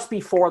 So just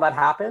before that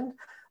happened,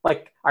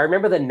 I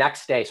remember the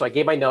next day, so I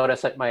gave my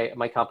notice at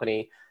my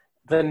company.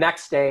 The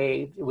next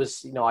day, it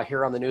was, I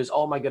hear on the news,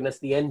 oh my goodness,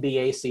 the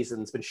NBA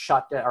season's been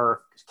shut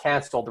or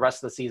canceled the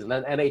rest of the season,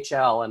 then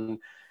NHL. And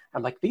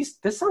I'm like, this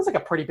sounds like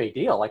a pretty big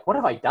deal. What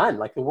have I done?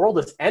 The world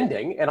is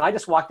ending. And I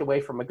just walked away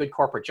from a good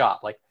corporate job.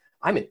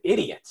 I'm an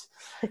idiot.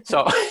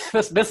 So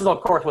this is,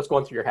 of course, what's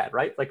going through your head,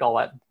 right? All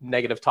that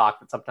negative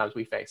talk that sometimes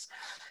we face.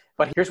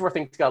 But here's where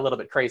things got a little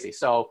bit crazy.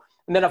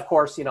 And then, of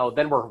course,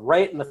 then we're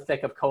right in the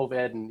thick of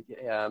COVID, and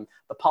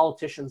the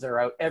politicians are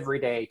out every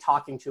day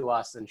talking to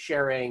us and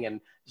sharing, and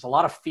there's a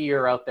lot of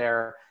fear out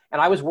there. And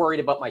I was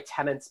worried about my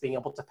tenants being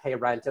able to pay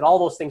rent, and all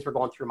those things were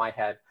going through my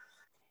head.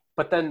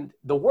 But then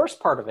the worst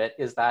part of it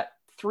is that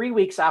 3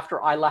 weeks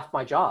after I left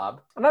my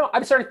job, and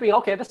I'm starting to be,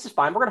 okay, this is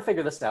fine. We're going to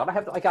figure this out.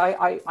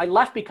 I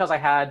left because I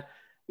had,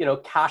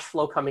 cash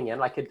flow coming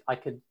in. I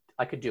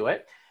could do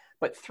it.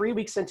 But 3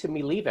 weeks into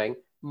me leaving,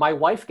 my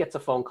wife gets a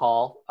phone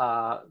call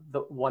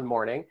one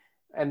morning,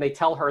 and they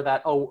tell her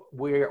that, oh,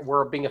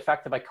 we're being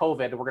affected by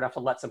COVID, and we're going to have to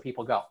let some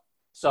people go.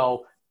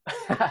 So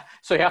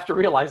you have to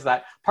realize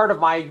that part of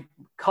my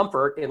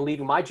comfort in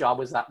leaving my job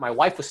was that my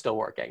wife was still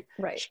working.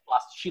 Right.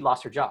 She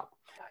lost her job,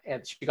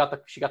 and she got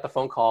the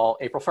phone call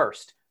April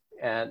 1st.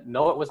 And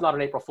no, it was not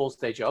an April Fool's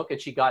Day joke.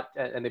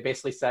 And they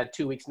basically said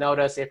 2 weeks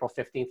notice, April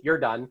 15th, you're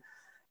done.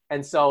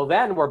 And so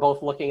then we're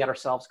both looking at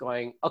ourselves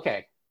going,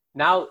 okay,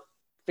 now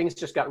things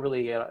just got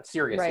really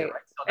serious right. here.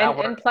 Right?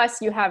 So and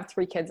plus you have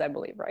 3 kids, I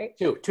believe, right?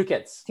 Two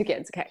kids. 2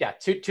 kids, okay. Yeah,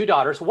 two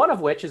daughters, one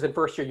of which is in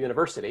first year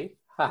university.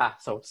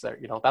 So it's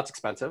that's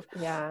expensive.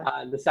 Yeah.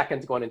 And the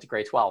second's going into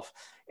grade 12.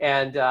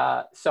 And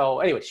so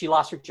anyway, she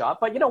lost her job.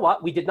 But you know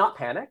what? We did not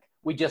panic.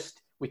 We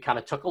kind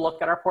of took a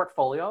look at our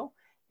portfolio,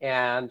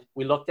 and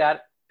we looked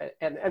at,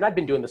 and I've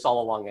been doing this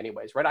all along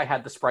anyways, right? I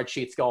had the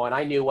spreadsheets going.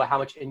 I knew how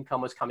much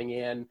income was coming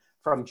in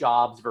from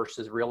jobs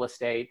versus real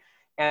estate.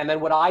 And then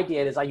what I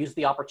did is I used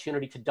the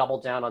opportunity to double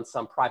down on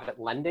some private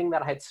lending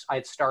that I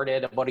had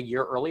started about a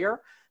year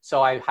earlier.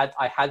 So I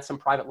had some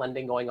private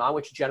lending going on,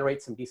 which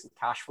generates some decent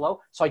cash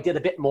flow. So I did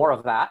a bit more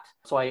of that.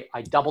 So I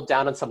doubled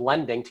down on some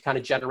lending to kind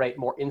of generate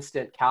more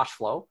instant cash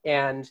flow.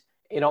 And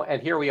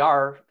and here we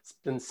are. It's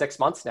been 6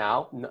 months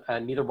now,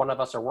 and neither one of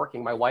us are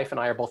working. My wife and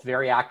I are both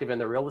very active in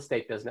the real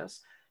estate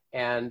business,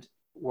 and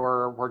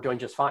we're doing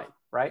just fine,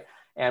 right?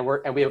 And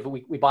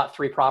we bought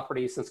 3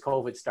 properties since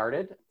COVID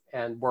started,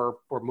 and we're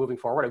moving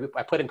forward.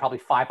 I put in probably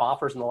 5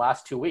 offers in the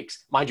last 2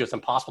 weeks. Mind you, it's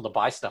impossible to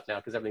buy stuff now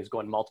because everything's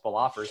going multiple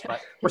offers, but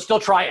we're still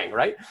trying,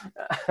 right?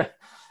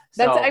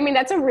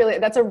 That's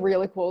a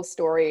really cool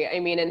story. I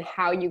mean, and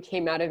how you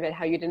came out of it,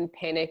 how you didn't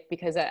panic,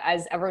 because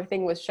as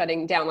everything was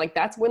shutting down,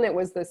 that's when it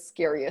was the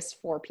scariest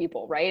for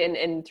people, right?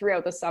 And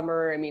throughout the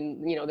summer, I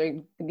mean,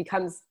 it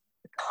becomes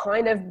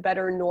kind of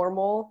better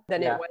normal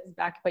than it was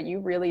back, but you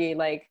really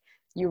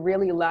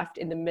left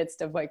in the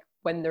midst of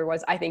when there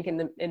was, I think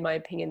in my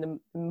opinion,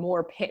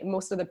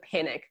 most of the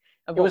panic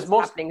of what was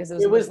happening, because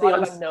there was a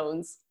lot of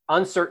unknowns.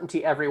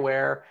 Uncertainty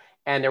everywhere.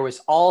 And there was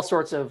all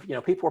sorts of,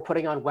 people were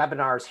putting on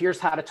webinars. Here's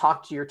how to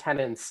talk to your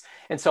tenants.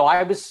 And so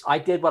I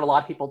did what a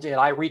lot of people did.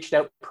 I reached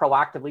out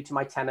proactively to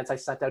my tenants. I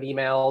sent out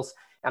emails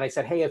and I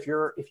said, hey, if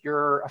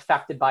you're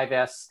affected by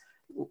this,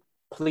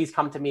 please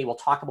come to me. We'll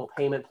talk about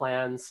payment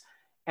plans.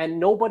 And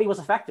nobody was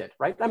affected,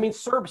 right? I mean,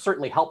 CERB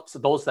certainly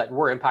helped those that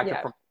were impacted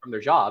from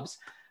their jobs,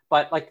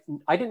 but like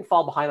I didn't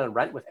fall behind on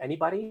rent with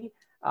anybody.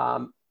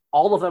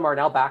 All of them are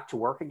now back to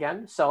work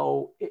again.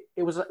 So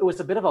it was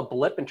a bit of a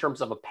blip in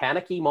terms of a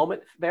panicky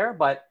moment there,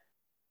 but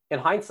in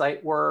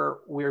hindsight, we're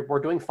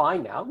doing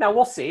fine now. Now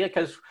we'll see,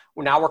 because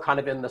now we're kind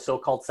of in the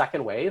so-called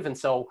second wave. And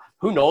so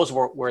who knows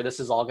where this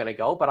is all going to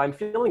go, but I'm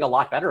feeling a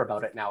lot better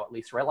about it now, at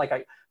least, right? Like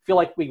I feel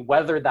like we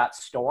weathered that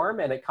storm,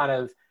 and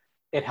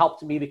it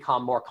helped me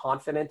become more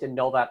confident and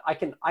know that I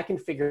can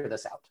figure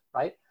this out,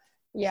 right?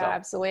 Yeah,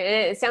 absolutely. And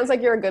it sounds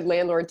like you're a good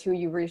landlord too.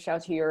 You've reached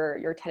out to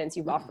your tenants.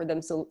 You've offered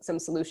them some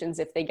solutions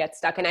if they get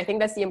stuck. And I think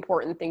that's the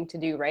important thing to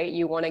do, right?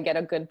 You want to get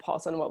a good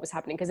pulse on what was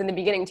happening. Because in the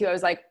beginning too, I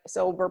was like,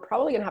 so we're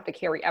probably going to have to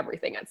carry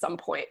everything at some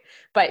point.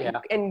 But,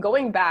 and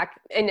going back,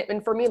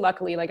 and for me,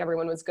 luckily, like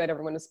everyone was good.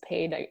 Everyone was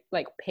paid,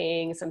 like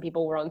paying. Some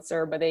people were on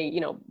CERB, but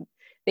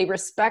they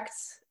respect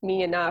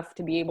me enough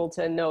to be able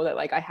to know that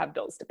like I have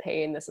bills to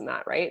pay and this and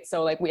that, right?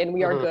 So like we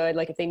are good.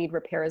 Like if they need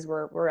repairs,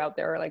 we're out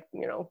there, like,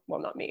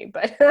 well, not me,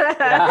 but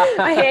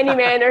a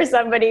handyman or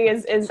somebody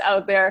is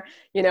out there,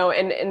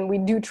 and we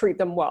do treat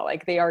them well.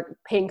 Like they are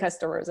paying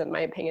customers, in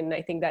my opinion. And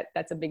I think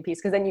that's a big piece,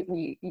 because then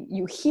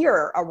you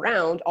hear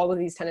around all of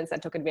these tenants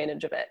that took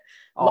advantage of it.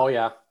 Oh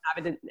yeah.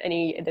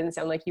 It didn't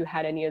sound like you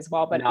had any as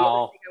well, but no. The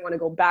other thing I want to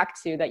go back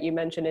to that you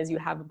mentioned is you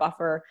have a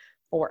buffer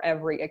for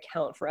every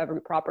account, for every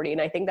property.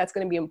 And I think that's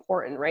going to be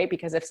important, right?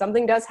 Because if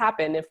something does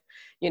happen,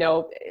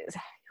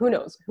 who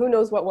knows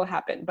what will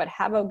happen, but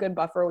have a good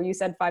buffer. Well, you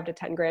said 5 to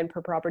 10 grand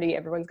per property.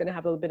 Everyone's going to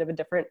have a little bit of a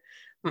different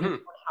view on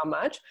how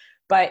much,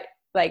 but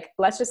like,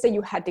 let's just say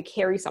you had to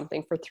carry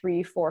something for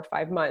 3, 4,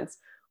 5 months.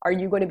 Are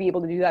you going to be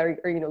able to do that, or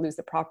are you going to lose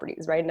the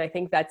properties? Right. And I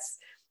think that's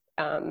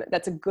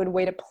a good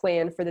way to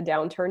plan for the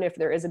downturn, if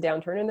there is a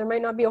downturn. And there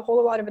might not be a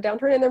whole lot of a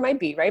downturn, and there might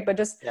be, right? But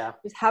just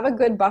have a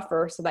good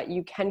buffer so that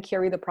you can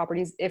carry the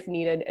properties if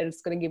needed. And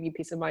it's going to give you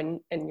peace of mind,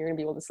 and you're going to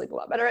be able to sleep a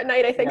lot better at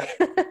night, I think.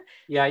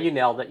 Yeah, you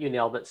nailed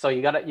it. So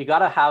you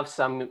gotta have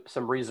some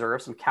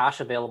reserve, some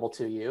cash available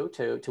to you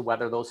to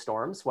weather those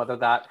storms, whether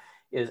that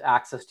is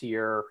access to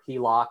your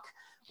HELOC,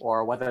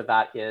 or whether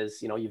that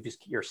is,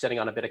 you're sitting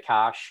on a bit of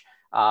cash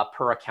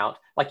per account.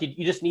 Like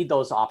you just need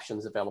those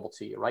options available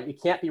to you, right? You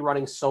can't be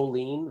running so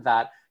lean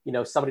that,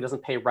 somebody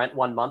doesn't pay rent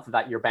 1 month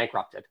that you're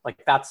bankrupted.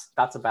 Like that's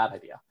a bad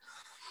idea.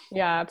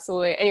 Yeah,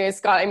 absolutely. Anyway,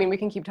 Scott, I mean, we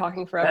can keep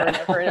talking forever and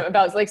ever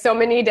about like so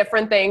many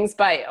different things,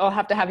 but I'll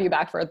have to have you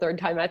back for a third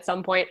time at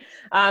some point.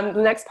 The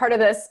next part of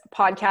this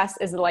podcast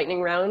is the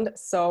lightning round.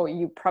 So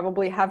you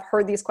probably have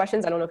heard these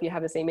questions. I don't know if you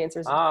have the same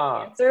answers.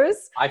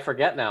 I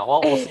forget now.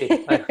 Well, we'll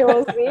see.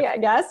 We'll see, I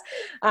guess.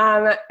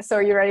 So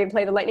are you ready to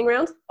play the lightning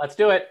round? Let's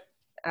do it.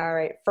 All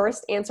right.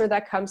 First answer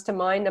that comes to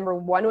mind. Number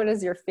 1, what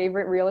is your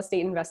favorite real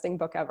estate investing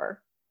book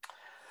ever?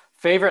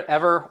 Favorite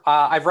ever?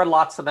 I've read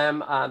lots of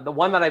them. The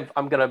one that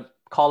I'm going to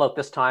call out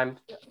this time.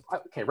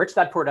 Okay, Rich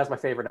Dad Poor Dad's my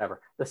favorite ever.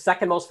 The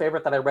second most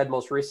favorite that I read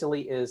most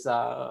recently is it's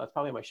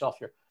probably on my shelf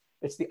here.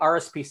 It's the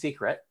RSP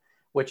Secret,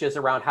 which is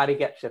around how to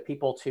get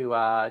people to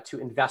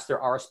invest their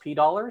RSP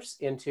dollars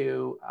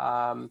into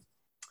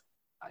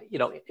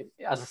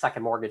as a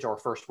second mortgage or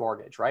first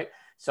mortgage, right?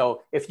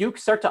 So if you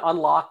start to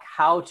unlock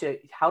how to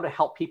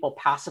help people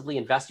passively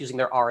invest using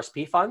their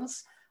RSP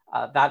funds,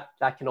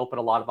 that can open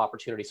a lot of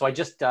opportunity. So I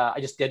just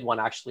did one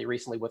actually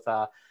recently with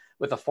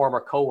a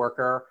former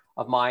coworker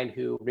of mine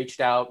who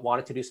reached out,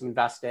 wanted to do some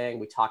investing.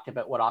 We talked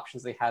about what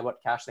options they had,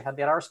 what cash they had.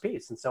 They had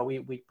RSPs, and so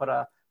we put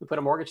a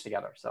mortgage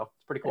together. So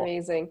it's pretty cool.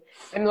 Amazing.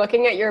 I'm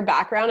looking at your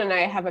background, and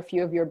I have a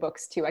few of your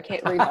books too. I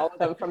can't read all of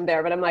them from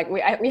there, but I'm like,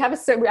 I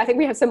think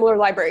we have similar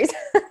libraries.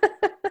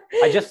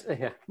 This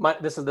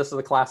is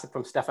the classic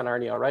from Stefan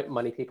Aarnio, right?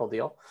 Money People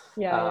Deal.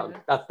 Yeah.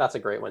 That's a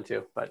great one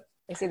too. But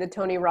I see the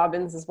Tony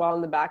Robbins as well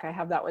in the back. I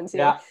have that one too.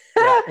 Yeah.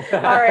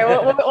 All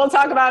right. We'll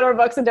talk about our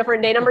books a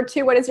different day. Number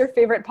 2, what is your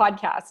favorite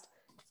podcast?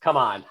 Come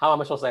on. How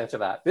am I supposed to answer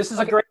that? This is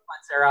a great one,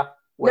 Sarah.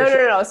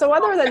 No. So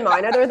other than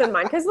mine,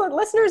 because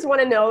listeners want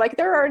to know, like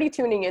they're already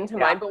tuning into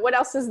mine, but what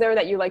else is there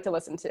that you like to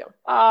listen to?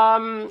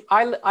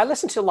 I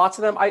listen to lots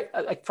of them.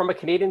 I from a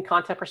Canadian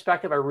content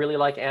perspective, I really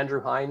like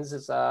Andrew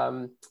Hines'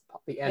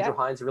 the Andrew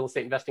Hines Real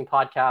Estate Investing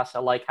Podcast. I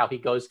like how he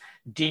goes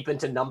deep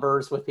into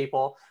numbers with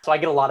people. So I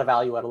get a lot of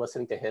value out of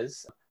listening to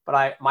his.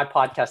 But my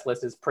podcast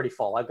list is pretty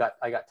full. I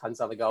got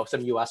tons on the go,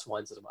 some US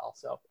ones as well.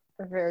 So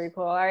very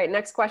cool. All right.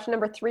 Next question,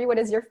 number 3. What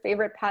is your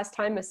favorite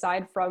pastime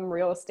aside from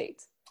real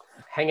estate?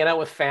 Hanging out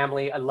with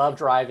family. I love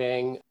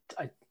driving.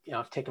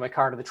 I've taken my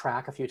car to the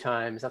track a few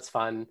times. That's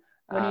fun.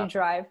 What do you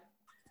drive?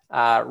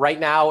 Right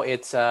now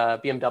it's a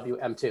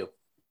BMW M2.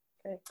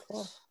 Okay,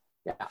 cool.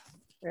 Yeah.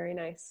 Very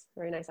nice.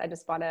 Very nice. I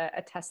just bought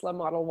a Tesla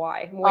Model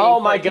Y. Oh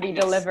my goodness. To be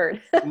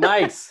delivered.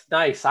 Nice.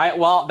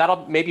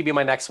 That'll maybe be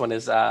my next one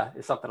is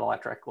something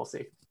electric. We'll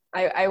see.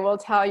 I will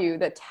tell you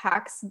that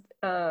tax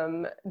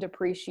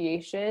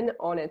depreciation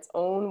on its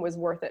own was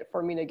worth it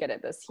for me to get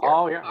it this year.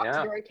 Oh, yeah.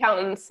 Talk to your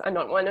accountants. I'm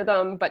not one of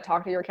them, but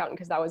talk to your accountant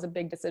because that was a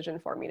big decision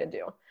for me to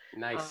do.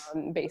 Nice.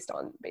 Based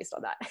on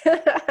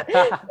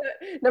that.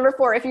 Number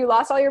 4, if you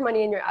lost all your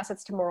money and your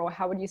assets tomorrow,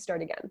 how would you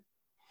start again?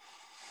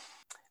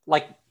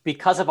 Like,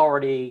 because I've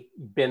already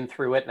been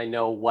through it and I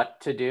know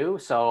what to do.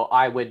 So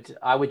I would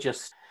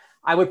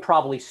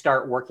probably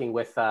start working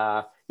with,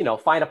 find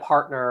a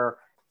partner.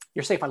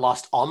 You're saying if I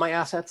lost all my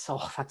assets?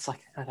 Oh, that's like,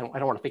 I don't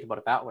want to think about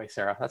it that way,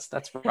 Sarah.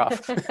 That's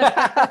rough.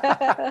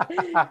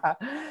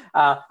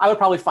 I would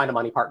probably find a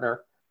money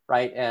partner,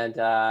 right? And,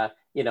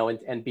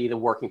 and be the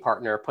working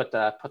partner, put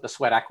the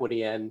sweat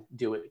equity in,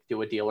 do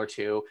a deal or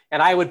two.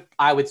 And I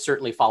would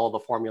certainly follow the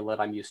formula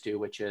that I'm used to,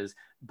 which is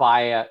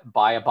buy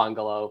a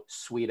bungalow,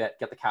 suite it,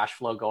 get the cash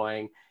flow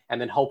going, and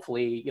then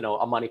hopefully,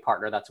 a money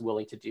partner that's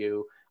willing to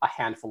do a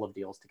handful of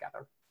deals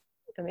together.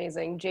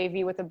 Amazing.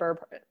 JV with a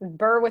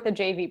Burr with a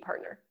JV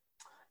partner.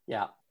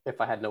 Yeah.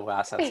 If I had no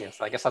assets,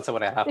 yes, I guess that's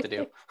what I have to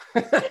do.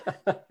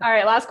 All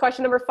right. Last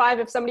question, number 5.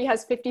 If somebody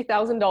has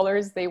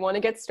 $50,000, they want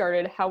to get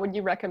started, how would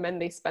you recommend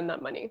they spend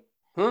that money?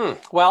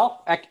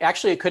 Well,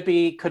 actually, it could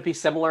be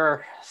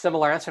similar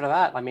answer to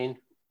that. I mean,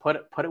 put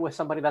it with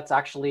somebody that's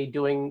actually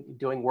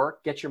doing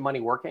work. Get your money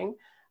working.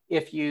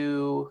 If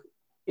you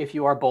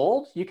are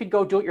bold, you could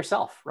go do it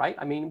yourself, right?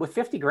 I mean, with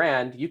 50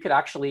 grand, you could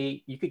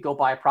go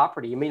buy a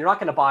property. I mean, you're not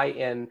going to buy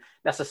in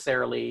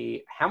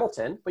necessarily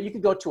Hamilton, but you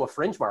could go to a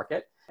fringe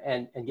market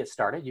and get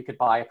started. You could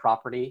buy a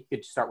property. You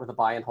could start with a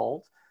buy and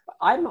hold.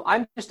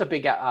 I'm just a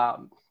big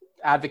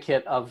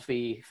advocate of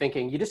the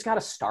thinking you just got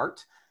to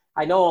start.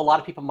 I know a lot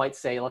of people might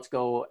say, let's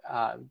go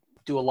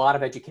do a lot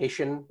of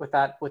education with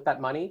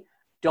that money.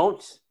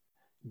 Don't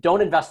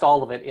invest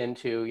all of it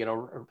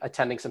into,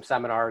 attending some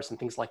seminars and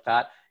things like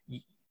that.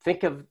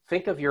 Think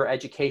of your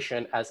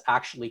education as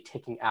actually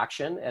taking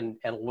action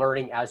and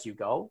learning as you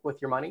go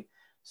with your money.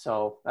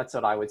 So that's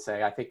what I would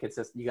say. I think it's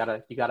just, you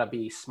gotta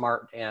be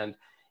smart and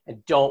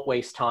don't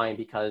waste time,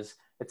 because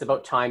it's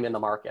about time in the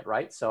market,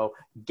 right? So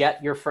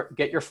get your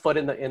foot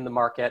in the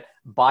market,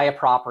 buy a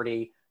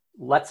property,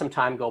 let some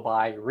time go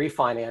by,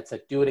 refinance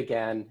it, do it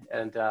again,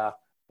 and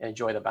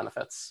enjoy the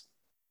benefits.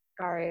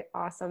 All right.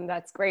 Awesome.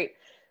 That's great.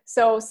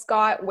 So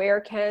Scott, where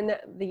can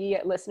the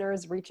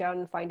listeners reach out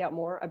and find out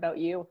more about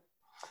you?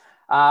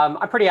 I'm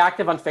pretty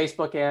active on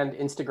Facebook and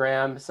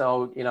Instagram.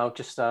 So,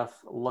 just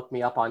look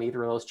me up on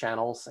either of those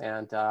channels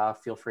and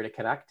feel free to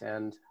connect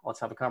and let's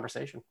have a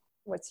conversation.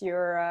 What's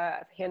your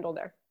handle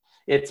there?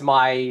 It's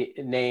my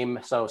name.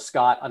 So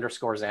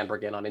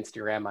Scott_Zandbergen on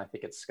Instagram. I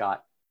think it's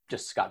Scott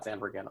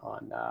Zandbergen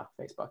on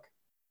Facebook.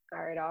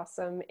 All right.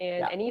 Awesome.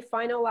 And any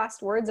final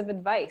last words of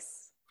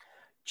advice?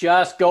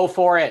 Just go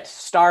for it.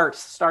 Start.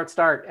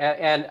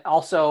 And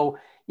also,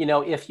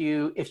 if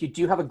you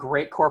do have a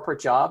great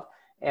corporate job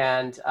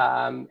and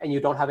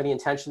you don't have any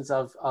intentions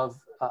of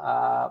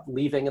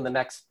leaving in the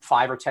next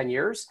 5 or 10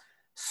 years,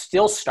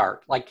 still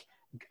start. Like,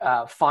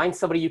 find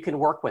somebody you can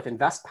work with,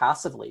 invest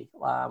passively.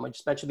 I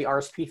just mentioned the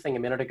RSP thing a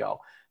minute ago.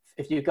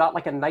 If you've got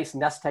like a nice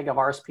nest egg of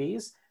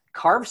RSPs,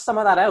 carve some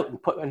of that out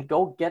and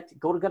go get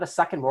a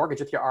second mortgage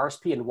with your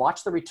RSP and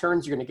watch the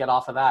returns you're going to get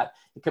off of that,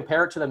 and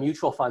compare it to the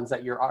mutual funds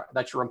that your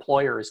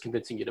employer is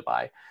convincing you to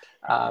buy.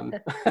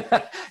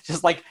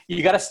 Just like,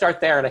 you got to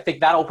start there. And I think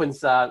that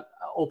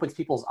opens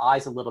people's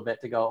eyes a little bit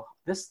to go,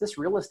 this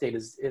real estate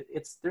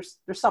there's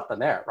something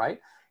there, right?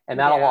 And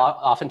that'll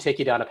often take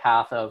you down a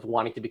path of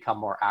wanting to become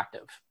more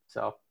active.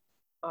 So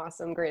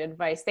awesome. Great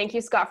advice. Thank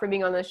you, Scott, for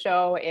being on the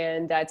show.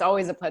 And it's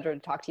always a pleasure to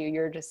talk to you.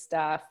 You're just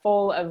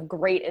full of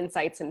great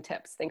insights and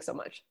tips. Thanks so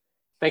much.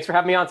 Thanks for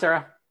having me on,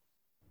 Sarah.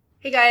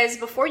 Hey guys,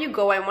 before you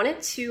go, I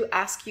wanted to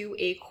ask you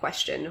a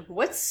question.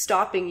 What's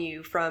stopping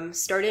you from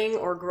starting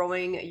or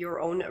growing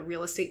your own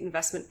real estate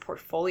investment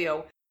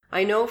portfolio?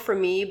 I know for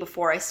me,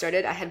 before I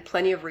started, I had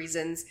plenty of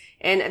reasons,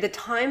 and at the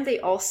time they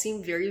all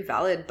seemed very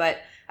valid, but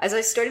as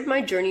I started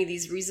my journey,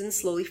 these reasons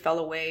slowly fell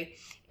away,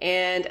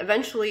 and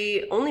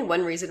eventually only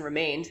one reason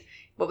remained.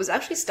 What was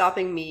actually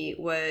stopping me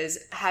was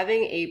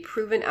having a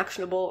proven,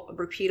 actionable,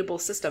 repeatable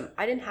system.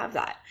 I didn't have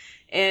that.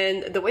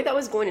 And the way that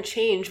was going to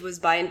change was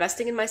by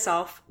investing in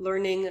myself,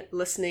 learning,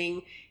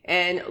 listening,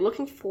 and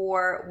looking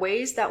for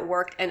ways that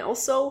worked, and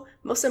also,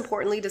 most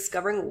importantly,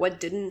 discovering what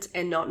didn't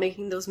and not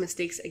making those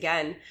mistakes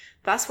again.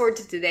 Fast forward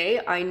to today,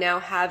 I now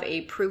have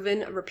a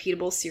proven,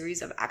 repeatable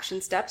series of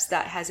action steps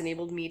that has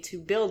enabled me to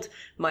build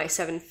my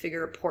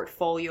 7-figure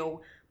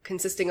portfolio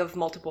consisting of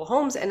multiple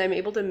homes, and I'm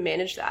able to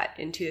manage that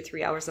in 2 to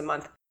 3 hours a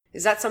month.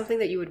 Is that something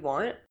that you would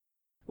want?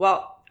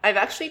 Well, I've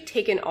actually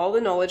taken all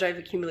the knowledge I've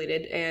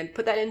accumulated and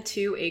put that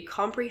into a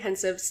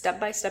comprehensive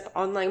step-by-step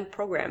online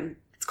program.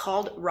 It's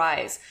called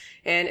Rise,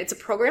 and it's a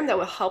program that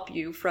will help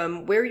you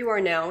from where you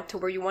are now to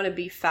where you want to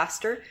be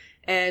faster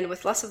and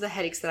with less of the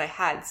headaches that I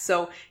had.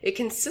 So it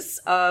consists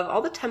of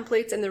all the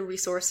templates and the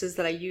resources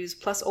that I use,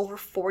 plus over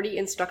 40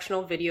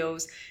 instructional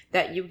videos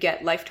that you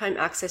get lifetime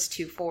access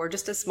to for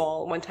just a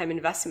small one-time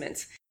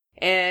investment.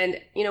 And,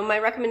 my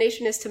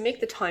recommendation is to make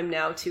the time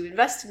now to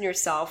invest in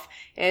yourself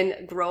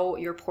and grow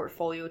your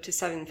portfolio to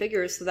 7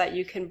 figures so that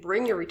you can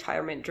bring your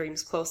retirement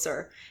dreams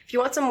closer. If you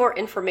want some more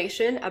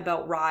information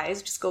about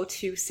Rise, just go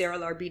to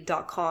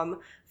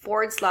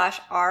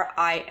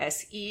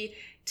sarahlarby.com/RISE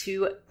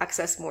to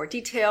access more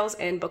details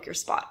and book your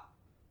spot.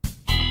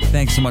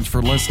 Thanks so much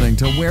for listening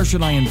to Where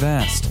Should I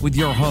Invest with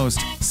your host,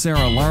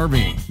 Sarah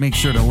Larby. Make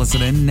sure to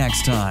listen in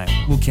next time.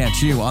 We'll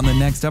catch you on the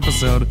next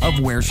episode of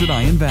Where Should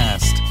I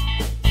Invest?